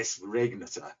 es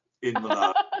regnete in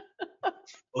Malaysia.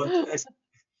 Und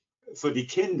für die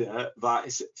Kinder war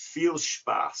es viel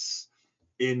Spaß,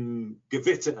 in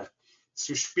Gewitter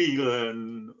zu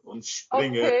spielen und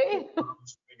springen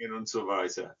und so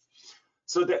weiter.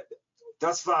 So,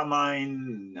 das war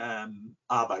mein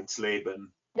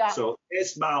Arbeitsleben. Ja. So,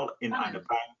 erstmal in einer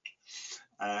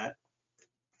Bank,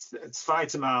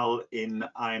 zweite Mal in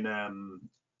einer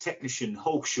technischen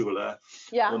Hochschule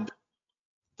und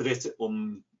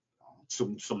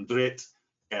zum Dritt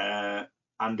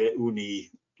an der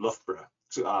Uni Loughborough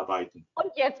zu arbeiten.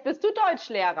 Und jetzt bist du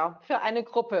Deutschlehrer für eine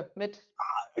Gruppe mit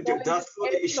das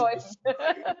würde ich Leuten.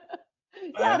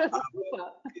 Ja, das ist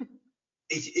super.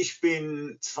 Ich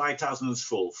bin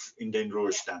 2012 in den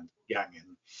Ruhestand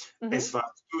gegangen. Es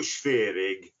war zu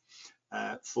schwierig,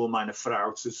 für meine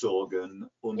Frau zu sorgen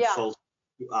und voll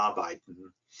zu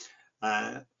arbeiten.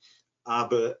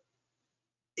 Aber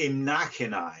im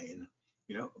Nachhinein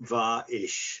war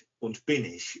ich und bin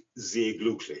ich sehr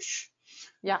glücklich,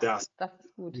 dass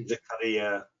diese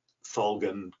Karriere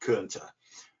folgen könnte.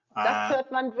 Das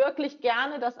hört man wirklich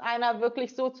gerne, dass einer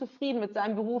wirklich so zufrieden mit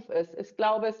seinem Beruf ist. Ich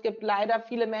glaube, es gibt leider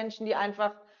viele Menschen, die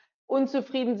einfach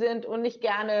unzufrieden sind und nicht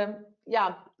gerne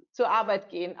zur Arbeit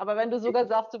gehen. Aber wenn du sogar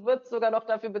sagst, du würdest sogar noch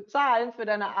dafür bezahlen für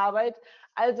deine Arbeit,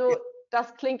 also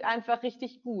das klingt einfach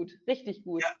richtig gut, richtig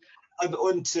gut. Ja,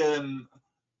 und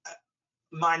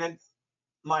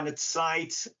meine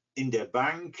Zeit in der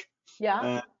Bank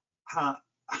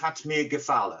hat mir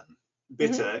gefallen.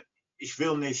 Bitte, ich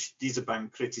will nicht diese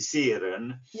Bank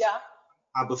kritisieren,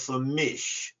 aber für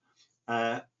mich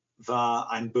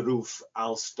war ein Beruf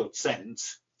als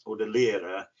Dozent oder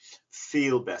Lehrer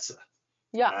viel besser.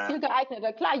 Ja, viel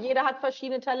geeigneter. Klar, jeder hat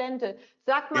verschiedene Talente.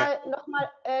 Sag mal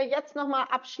jetzt noch mal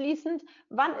abschließend,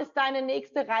 wann ist deine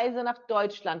nächste Reise nach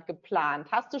Deutschland geplant?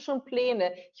 Hast du schon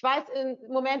Pläne? Ich weiß, im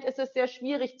Moment ist es sehr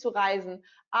schwierig zu reisen,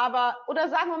 oder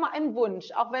sagen wir mal einen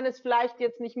Wunsch, auch wenn es vielleicht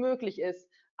jetzt nicht möglich ist.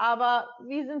 Aber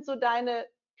wie sind so deine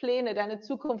Pläne, deine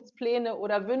Zukunftspläne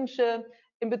oder Wünsche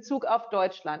in Bezug auf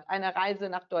Deutschland, eine Reise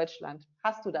nach Deutschland?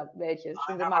 Hast du da welche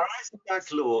schon gemacht? Eine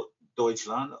Reise nach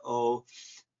Deutschland,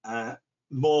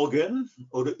 morgen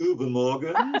oder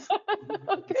übermorgen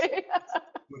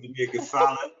würde mir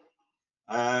gefallen.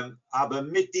 Aber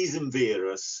mit diesem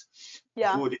Virus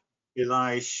würde ich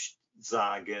vielleicht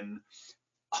sagen,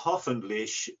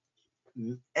 hoffentlich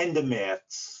Ende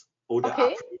März oder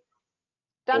April.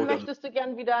 Dann möchtest du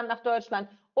gern wieder nach Deutschland.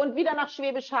 Und wieder nach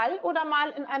Schwäbisch Hall oder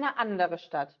mal in eine andere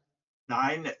Stadt?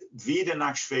 Nein, wieder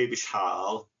nach Schwäbisch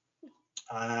Hall.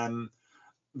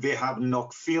 Wir haben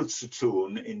noch viel zu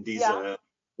tun in dieser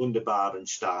wunderbaren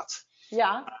Stadt.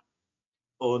 Ja.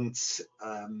 Und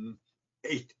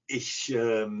ich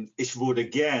würde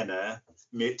gerne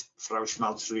mit Frau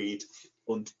Schmalzried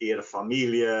und ihrer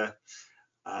Familie,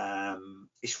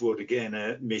 ich würde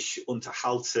gerne mich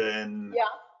unterhalten,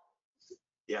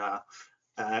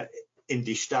 in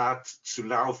die Stadt zu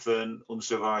laufen und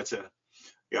so weiter.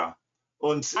 Ja.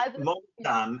 Und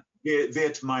momentan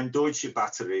wird meine deutsche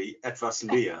Batterie etwas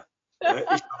leer. Ich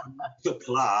habe nicht so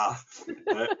klar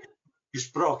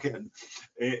gesprochen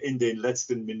in den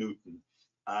letzten Minuten.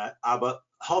 Aber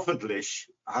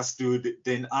hoffentlich hast du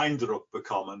den Eindruck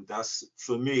bekommen, dass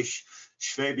für mich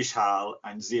Schwäbisch Hall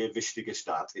ein sehr wichtiger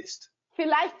Stadt ist.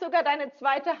 Vielleicht sogar deine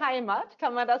zweite Heimat,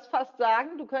 kann man das fast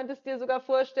sagen? Du könntest dir sogar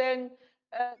vorstellen,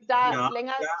 da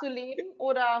länger zu leben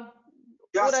oder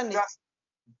nicht?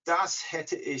 Das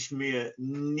hätte ich mir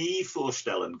nie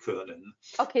vorstellen können.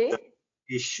 Okay.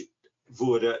 Ich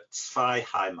würde zwei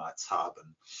Heimats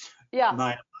haben. Ja,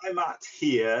 Meine Heimat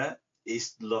hier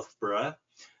ist Loughborough.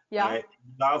 ja, Im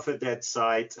Laufe der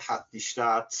Zeit hat die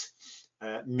Stadt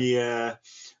mir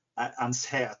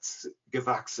ans Herz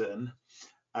gewachsen.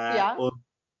 ja, Und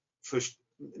für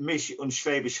mich und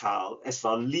Schwäbisch Hall, es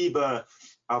war Liebe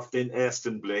auf den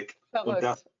ersten Blick und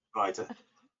das verrückt. weiter.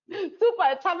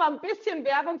 Super, jetzt haben wir ein bisschen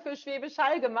Werbung für Schwäbisch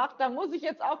Hall gemacht. Da muss ich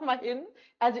jetzt auch mal hin.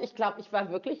 Also ich glaube, ich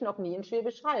war wirklich noch nie in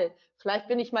Schwäbisch Hall. Vielleicht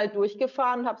bin ich mal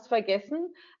durchgefahren und habe es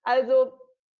vergessen. Also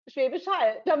Schwäbisch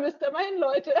Hall, da müsst ihr mal hin,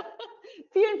 Leute.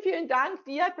 Vielen, vielen Dank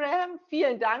dir, Graham.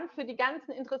 Vielen Dank für die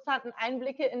ganzen interessanten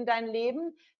Einblicke in dein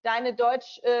Leben. Deine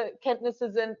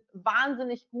Deutschkenntnisse sind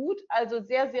wahnsinnig gut, also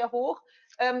sehr, sehr hoch.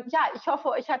 Ja, ich hoffe,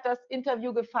 euch hat das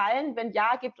Interview gefallen. Wenn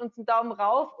ja, gebt uns einen Daumen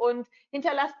rauf und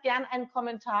hinterlasst gern einen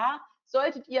Kommentar.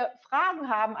 Solltet ihr Fragen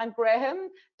haben an Graham,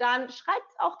 dann schreibt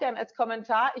es auch gern als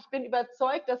Kommentar. Ich bin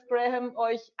überzeugt, dass Graham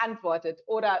euch antwortet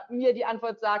oder mir die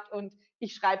Antwort sagt und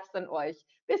ich schreibe es dann euch.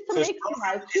 Bis zum nächsten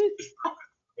Mal. Tschüss.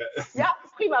 Ja,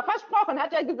 prima, versprochen,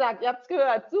 hat er gesagt. Ihr habt es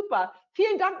gehört. Super.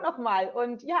 Vielen Dank nochmal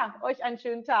und ja, euch einen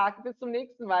schönen Tag. Bis zum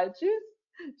nächsten Mal.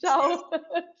 Tschüss. Ciao.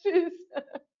 Tschüss.